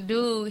 there was a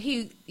dude.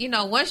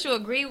 Once you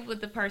agree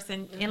with the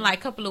person, in like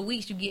a couple of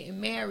weeks, you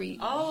getting married.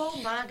 Oh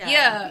my god!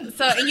 Yeah.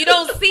 So and you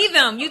don't see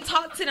them. You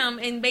talk to them,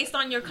 and based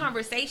on your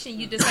conversation,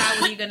 you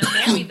decide when you're gonna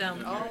marry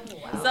them. Oh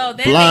wow! So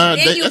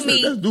then you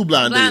meet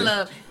blind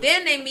love.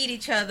 Then they meet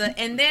each other,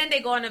 and then they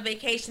go on a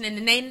vacation,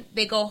 and then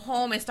they go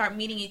home and start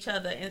meeting each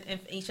other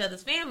and each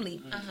other's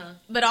family.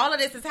 But all of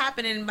this is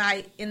happening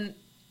in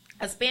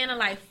a span of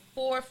like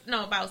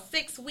about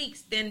 6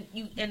 weeks. Then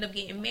you end up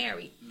getting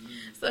married.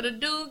 So the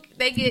dude,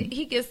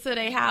 he gets to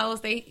their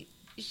house.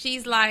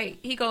 She's like,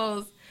 he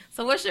goes,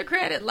 so what's your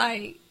credit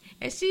like?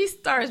 And she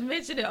starts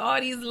mentioning all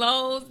these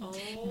loans.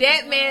 Oh,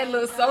 that man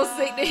looks so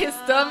sick to his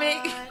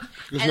stomach.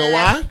 You know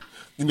why?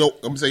 I'm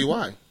gonna tell you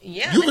why.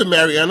 Yeah, you've been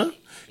married, Anna.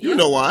 You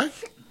know why?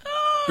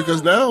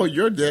 Because now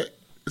your debt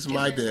is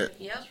my debt.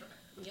 Yep.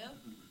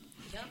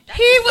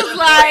 He was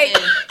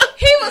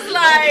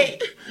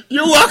like,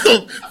 you're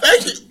welcome.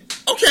 Thank you.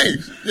 Okay.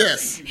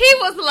 Yes. He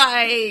was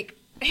like.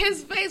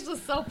 His face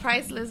was so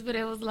priceless, but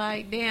it was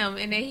like, damn.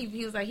 And then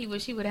he was like, he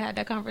wish he would have had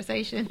that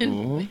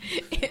conversation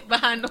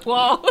behind the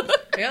wall.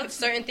 Well,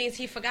 certain things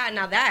he forgot.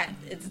 Now that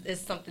is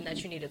something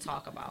that you need to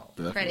talk about.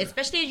 Definitely.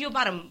 Especially if you're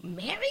about to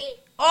marry.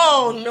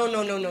 Oh, no.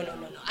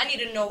 I need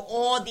to know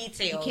all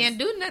details. You can't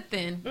do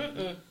nothing.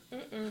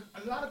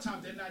 A lot of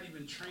times they're not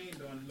even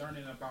trained on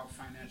learning about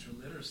financial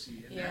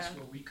literacy. And that's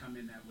where we come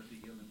in at with the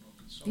Healing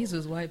Broken Soul. These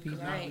was white people.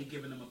 Not only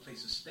giving them a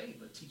place to stay,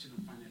 but teaching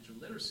them financial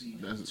literacy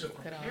to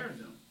prepare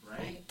them.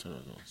 Right.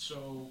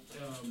 So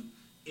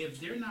if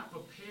they're not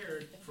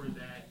prepared for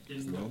that,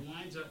 then what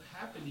winds up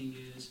happening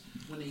is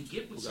when they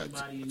get with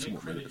somebody and their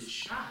credit is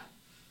shot,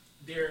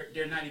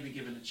 they're not even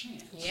given a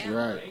chance. Yeah,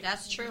 right.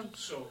 That's true.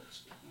 So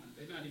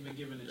they're not even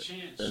given a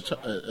chance.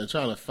 And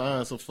trying to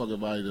find some fucking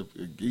body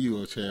to give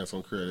you a chance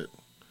on credit.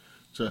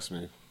 Trust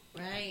me.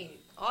 Right.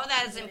 All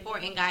that is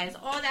important, guys.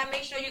 All that.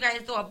 Make sure you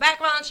guys do a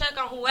background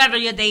check on whoever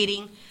you're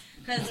dating,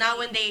 because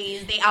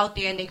nowadays they out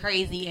there and they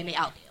crazy and they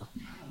out there.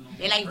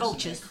 They like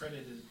vultures. Their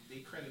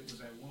credit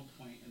was at one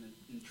point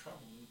in trouble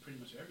with pretty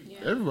much everybody.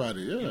 Yeah.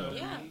 Everybody, You know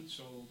what I mean?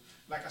 So,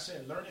 like I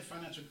said, learning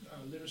financial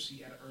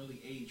literacy at an early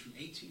age, from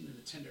 18 to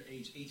the tender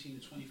age, 18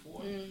 to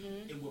 24,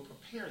 it will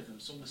prepare them.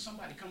 So when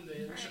somebody comes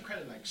to, what's your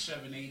credit like,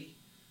 780?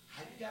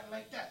 How you got it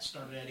like that?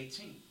 Started at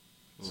 18.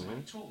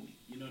 Somebody told me.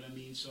 You know what I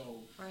mean?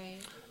 So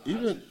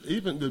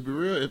even to be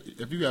real,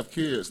 if you have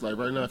kids, like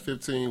right now,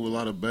 15 with a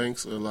lot of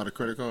banks, a lot of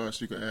credit cards,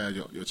 you can add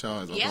your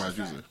child as a authorized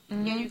user.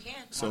 Yeah, you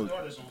can. So, my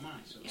daughter's on mine.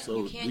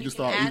 So you can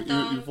start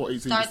even before 18.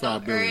 Start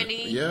them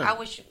early. Yeah. I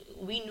wish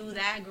we knew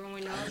that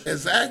growing up.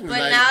 Exactly.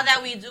 But now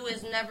that we do,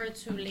 it's never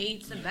too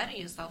late to better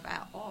yourself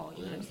at all.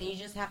 You know what I'm saying? You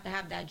just have to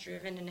have that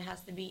driven, and it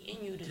has to be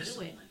in you to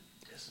do it.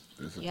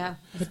 Discipline. Yeah,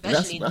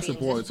 that's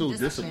important too.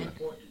 Discipline.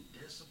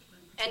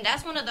 And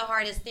that's one of the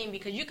hardest things,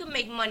 because you can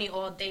make money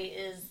all day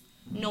is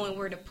knowing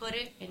where to put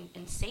it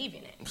and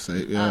saving it.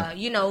 Save, yeah.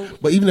 You know.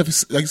 But even if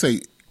it's, like you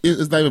say,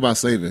 it's not even about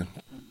saving.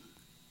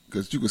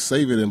 because you can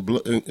save it and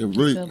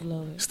really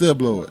still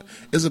blow it.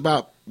 It's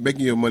about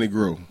making your money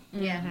grow.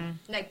 Yeah,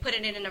 like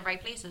putting it in the right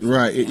places.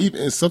 Right.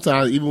 And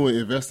sometimes even when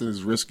investing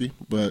is risky,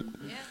 but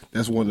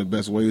that's one of the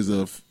best ways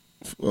of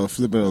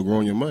flipping or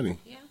growing your money.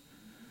 Yeah.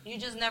 You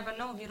just never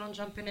know if you don't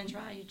jump in and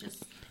try. You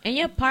just And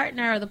your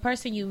partner or the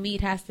person you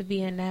meet has to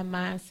be in that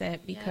mindset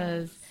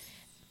because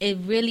it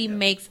really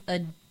makes a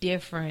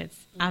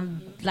difference.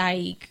 I'm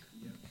like,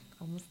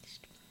 almost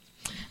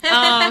no,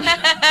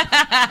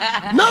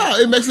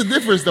 it makes a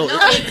difference though. No,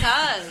 it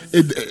does.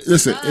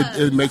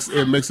 It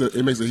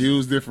makes a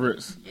huge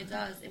difference. It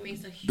does. It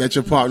makes a huge that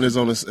your partner is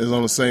on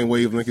the same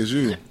wavelength as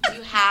you.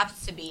 You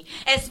have to be,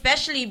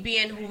 especially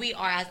being who we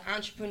are as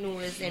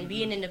entrepreneurs and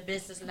being in the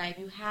business life.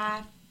 You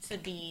have to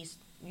be.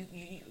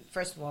 You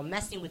first of all,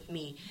 messing with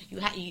me,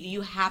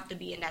 you have to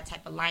be in that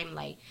type of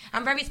limelight.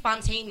 I'm very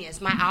spontaneous.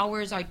 My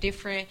hours are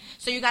different,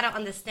 so you got to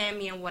understand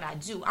me and what I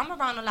do. I'm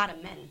around a lot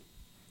of men.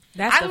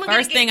 That's the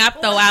first thing I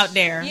throw out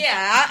there.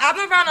 Yeah, I'm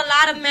around a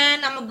lot of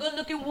men. I'm a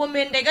good-looking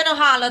woman. They're gonna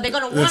holler. They're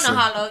gonna want to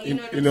holler. You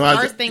know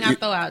first thing I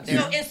throw out there.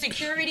 So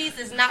insecurities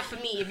is not for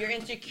me. If you're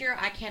insecure,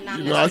 I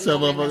cannot. I tell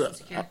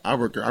motherfuckers, I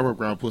work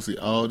around pussy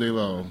all day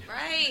long.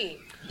 Right,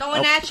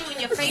 throwing at you in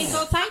your face,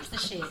 all types of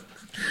shit.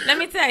 Let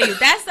me tell you,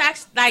 that's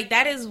actually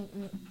that is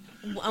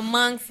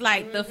amongst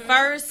the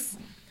first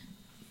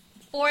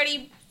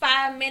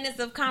 45 minutes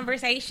of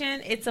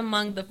conversation. It's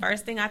among the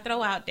first thing I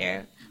throw out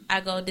there. I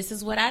go, this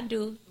is what I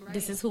do. Right.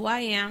 This is who I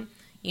am.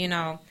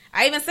 I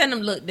even send them,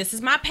 look, this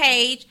is my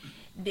page.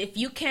 If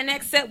you can't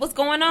accept what's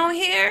going on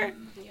here,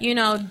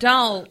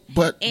 don't.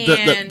 But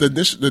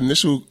the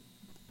initial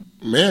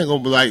man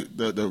gonna be like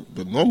the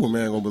normal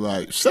man gonna be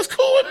like, that's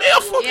cool with me.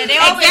 Yeah, they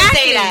always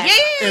say that.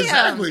 Yeah,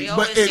 exactly.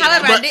 But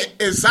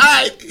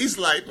inside, he's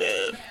like,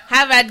 man.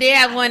 How about they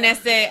have one that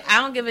said, I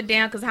don't give a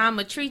damn because how I'm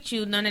gonna treat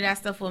you. None of that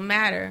stuff will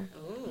matter.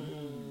 Ooh.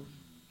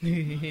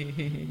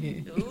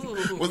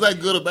 Was that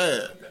good or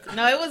bad?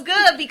 No, it was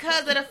good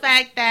because of the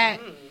fact that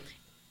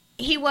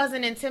he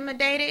wasn't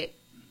intimidated.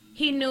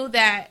 He knew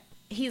that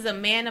he's a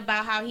man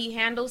about how he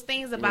handles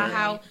things, about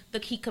how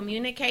he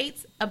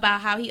communicates,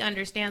 about how he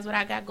understands what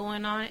I got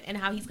going on, and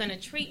how he's going to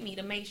treat me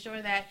to make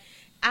sure that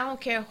I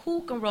don't care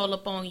who can roll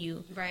up on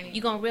you. Right.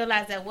 You're going to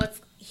realize that what's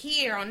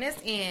here on this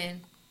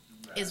end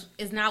is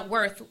not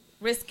worth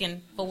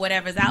risking for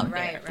whatever's out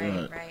there.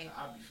 Right.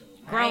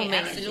 Grown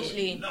man.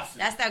 Absolutely.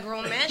 That's that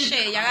grown man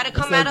shit. Y'all got to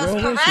come at us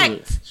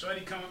correct.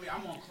 Shorty come at me.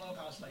 I'm on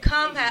Clubhouse. Like,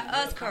 come at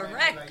us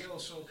correct. Like, yo,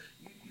 so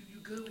you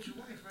good with your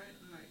wife, right?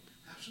 I'm like,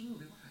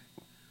 absolutely. Why?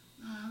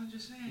 No, I'm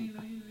just saying, I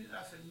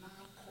said, nah,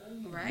 I'm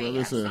cool. Right, well,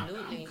 listen,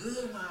 absolutely. I'm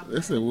good, man.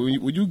 Listen,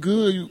 when you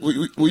good,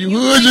 when you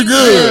hood, you're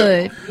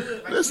good.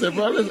 Like, listen,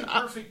 bro. Listen,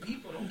 perfect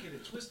people, don't get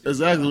it twisted.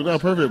 Exactly, we're not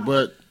perfect,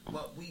 but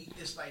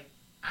it's like,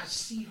 I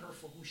see her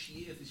for who she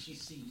is and she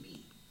see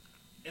me.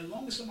 As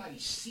long as somebody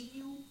see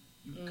you,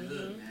 you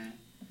good, man.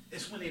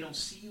 It's when they don't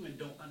see you and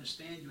don't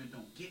understand you and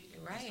don't get you.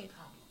 Right.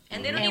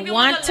 And they don't and even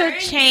want to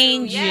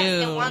change you.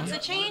 Yes, and want to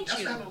change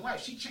that's you. not my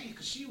wife. She changed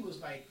because she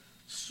was like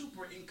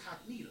super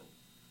incognito.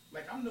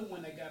 Like I'm the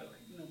one that got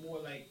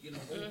more like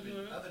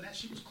open. Other than that,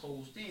 she was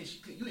closed in.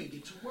 You ain't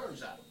get 2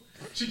 words out of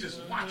her. She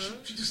just watch you.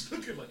 She just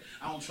look at like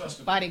I don't trust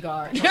her.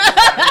 Bodyguard. I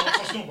don't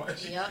trust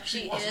nobody. Yep,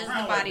 she walks is the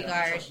around bodyguard. Like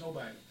I don't trust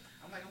nobody.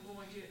 I'm like I'm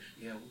going here.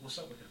 Yeah, what's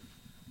up with him?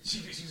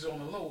 She's on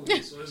the low with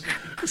it, so it's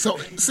so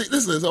see,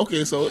 this is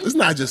okay. So it's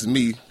not just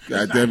me.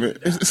 God damn it,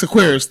 it's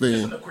Aquarius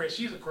thing.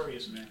 She's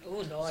Aquarius, man. Oh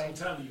Lord, so I'm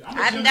telling you,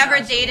 I've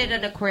never dated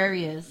an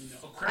Aquarius.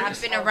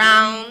 I've been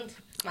around.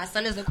 My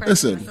son is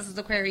Aquarius. Listen, my sister's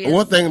Aquarius.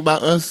 One thing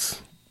about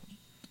us,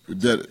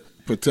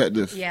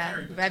 protective. Yeah,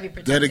 very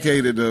protective.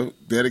 Dedicated, though.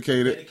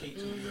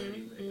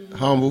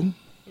 Humble.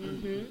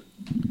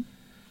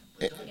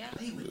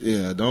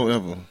 Yeah, don't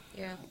ever.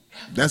 Yeah.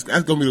 That's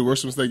gonna be the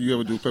worst mistake you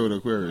ever do. Play with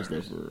Aquarius,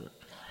 though. For real.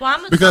 Well,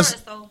 I'm a Taurus,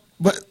 though.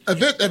 But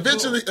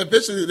eventually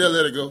they'll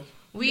let it go.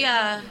 We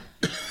kind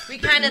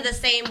of the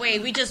same way.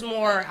 I'm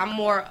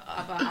more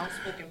of an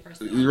outspoken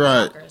person.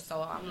 Right. Talker,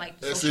 so I'm like.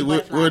 See,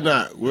 we're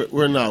not.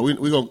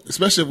 We go.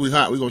 Especially if we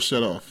hot, we gonna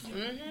shut off.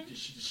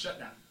 Just shut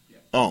down. Yeah.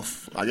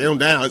 Off. Like it don't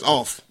down. It's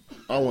off.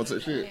 I don't want to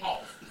say shit.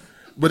 Off.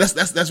 But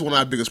that's one of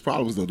our biggest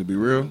problems, though. To be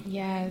real.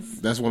 Yes.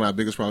 That's one of our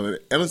biggest problems.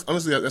 And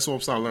honestly, that's what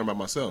I'm starting to learn about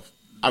myself.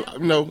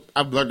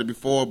 I've learned it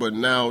before, but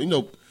now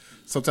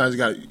sometimes you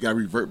got to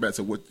revert back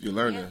to what you're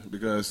learning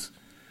because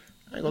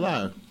I ain't gonna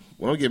lie.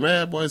 When I get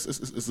mad, boy, it's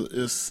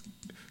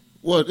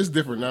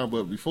different now.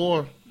 But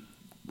before,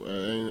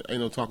 ain't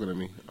no talking to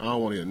me. I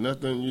don't want to hear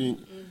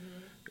nothing.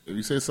 If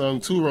you say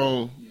something too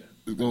wrong,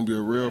 it's gonna be a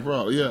real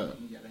problem. Yeah.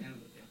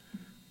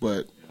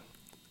 But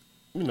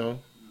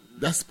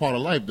that's part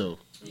of life, though.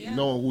 Yeah.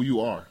 Knowing who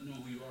you are.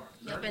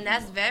 Yep, and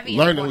that's very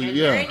learning important.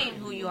 Learning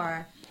who you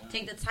are.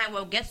 Take the time.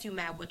 What gets you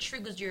mad? What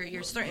triggers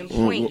your certain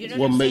point? You know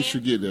what I'm makes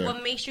saying? you get there?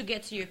 What makes you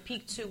get to your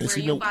peak to where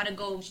you're about to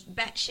go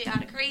back shit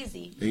out of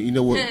crazy? And you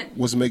know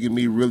what's making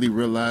me really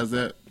realize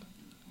that?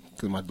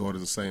 Because my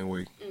daughter's the same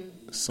way.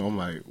 So I'm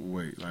like,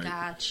 wait, like,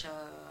 gotcha.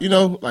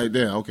 Like,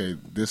 damn, okay,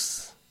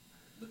 this.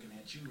 Looking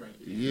at you right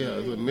there. Yeah,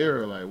 it's a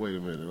mirror. Like, wait a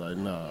minute, like,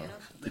 nah.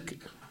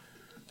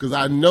 because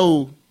I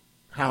know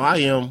how I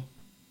am.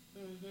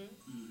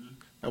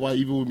 That's why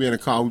even with me in a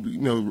car,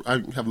 I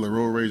have a little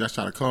road rage. I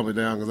try to calm it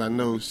down because I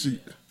know she.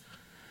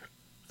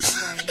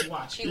 She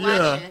watching.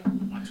 Yeah.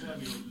 My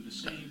 12-year-old do the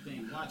same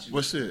thing. Watching.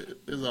 What shit?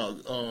 It's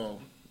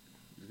all.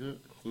 Is good?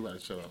 We about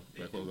to shut off.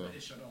 It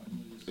shut off.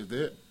 Is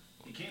that?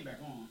 It came back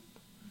on.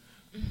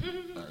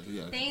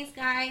 Thanks,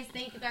 guys.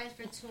 Thank you guys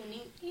for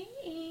tuning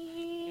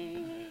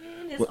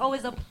in. It's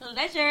always a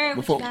pleasure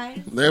with you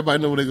guys. Let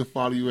everybody know where they can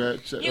follow you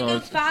at. You can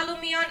follow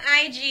me on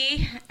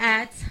IG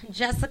at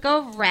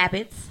Jessica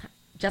Rabbit.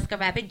 Jessica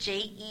Rabbit,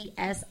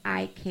 Jessika.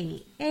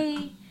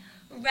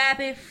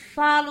 Rabbit,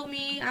 follow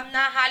me. I'm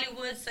not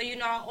Hollywood, so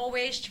I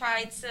always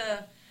try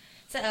to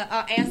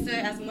answer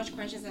as much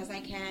questions as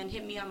I can.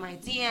 Hit me on my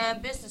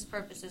DM. Business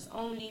purposes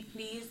only.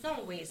 Please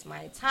don't waste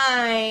my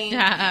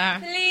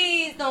time.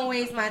 Please don't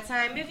waste my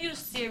time. If you're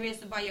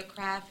serious about your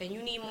craft and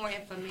you need more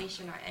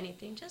information or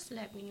anything, just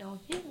let me know.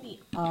 Hit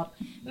me up.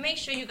 Make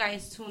sure you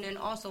guys tune in.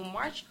 Also,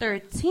 March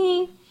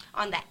 13th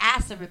on the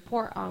Acid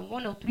Report on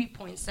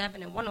 103.7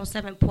 and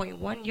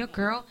 107.1. Your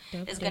girl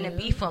is going to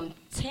be from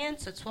 10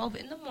 to 12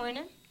 in the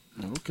morning.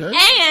 Okay.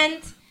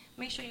 And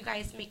make sure you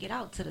guys make it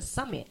out to the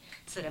summit,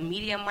 to the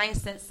Media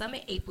Mindset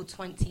Summit, April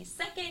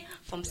 22nd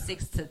from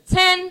 6 to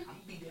 10.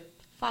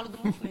 Follow the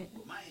movement.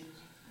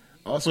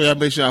 Also, y'all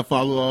make sure I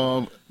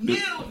follow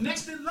Neil,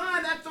 next in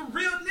line at the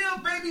real Neil,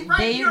 baby. Right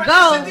there here you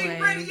go. at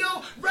SD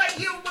Radio, right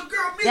here with my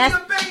girl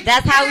Media, baby.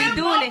 That's how we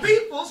doing it.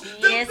 Peoples,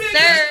 yes,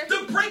 sir.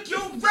 To break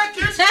your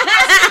records.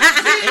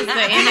 It's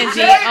the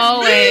energy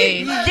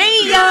always. The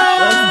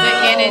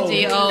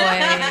energy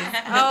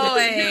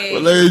always.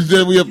 Well, ladies and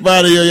gentlemen, we up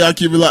out of here. Y'all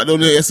keep it locked on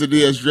the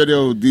SDS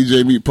Radio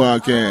DJ Meat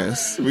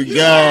Podcast. We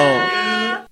go.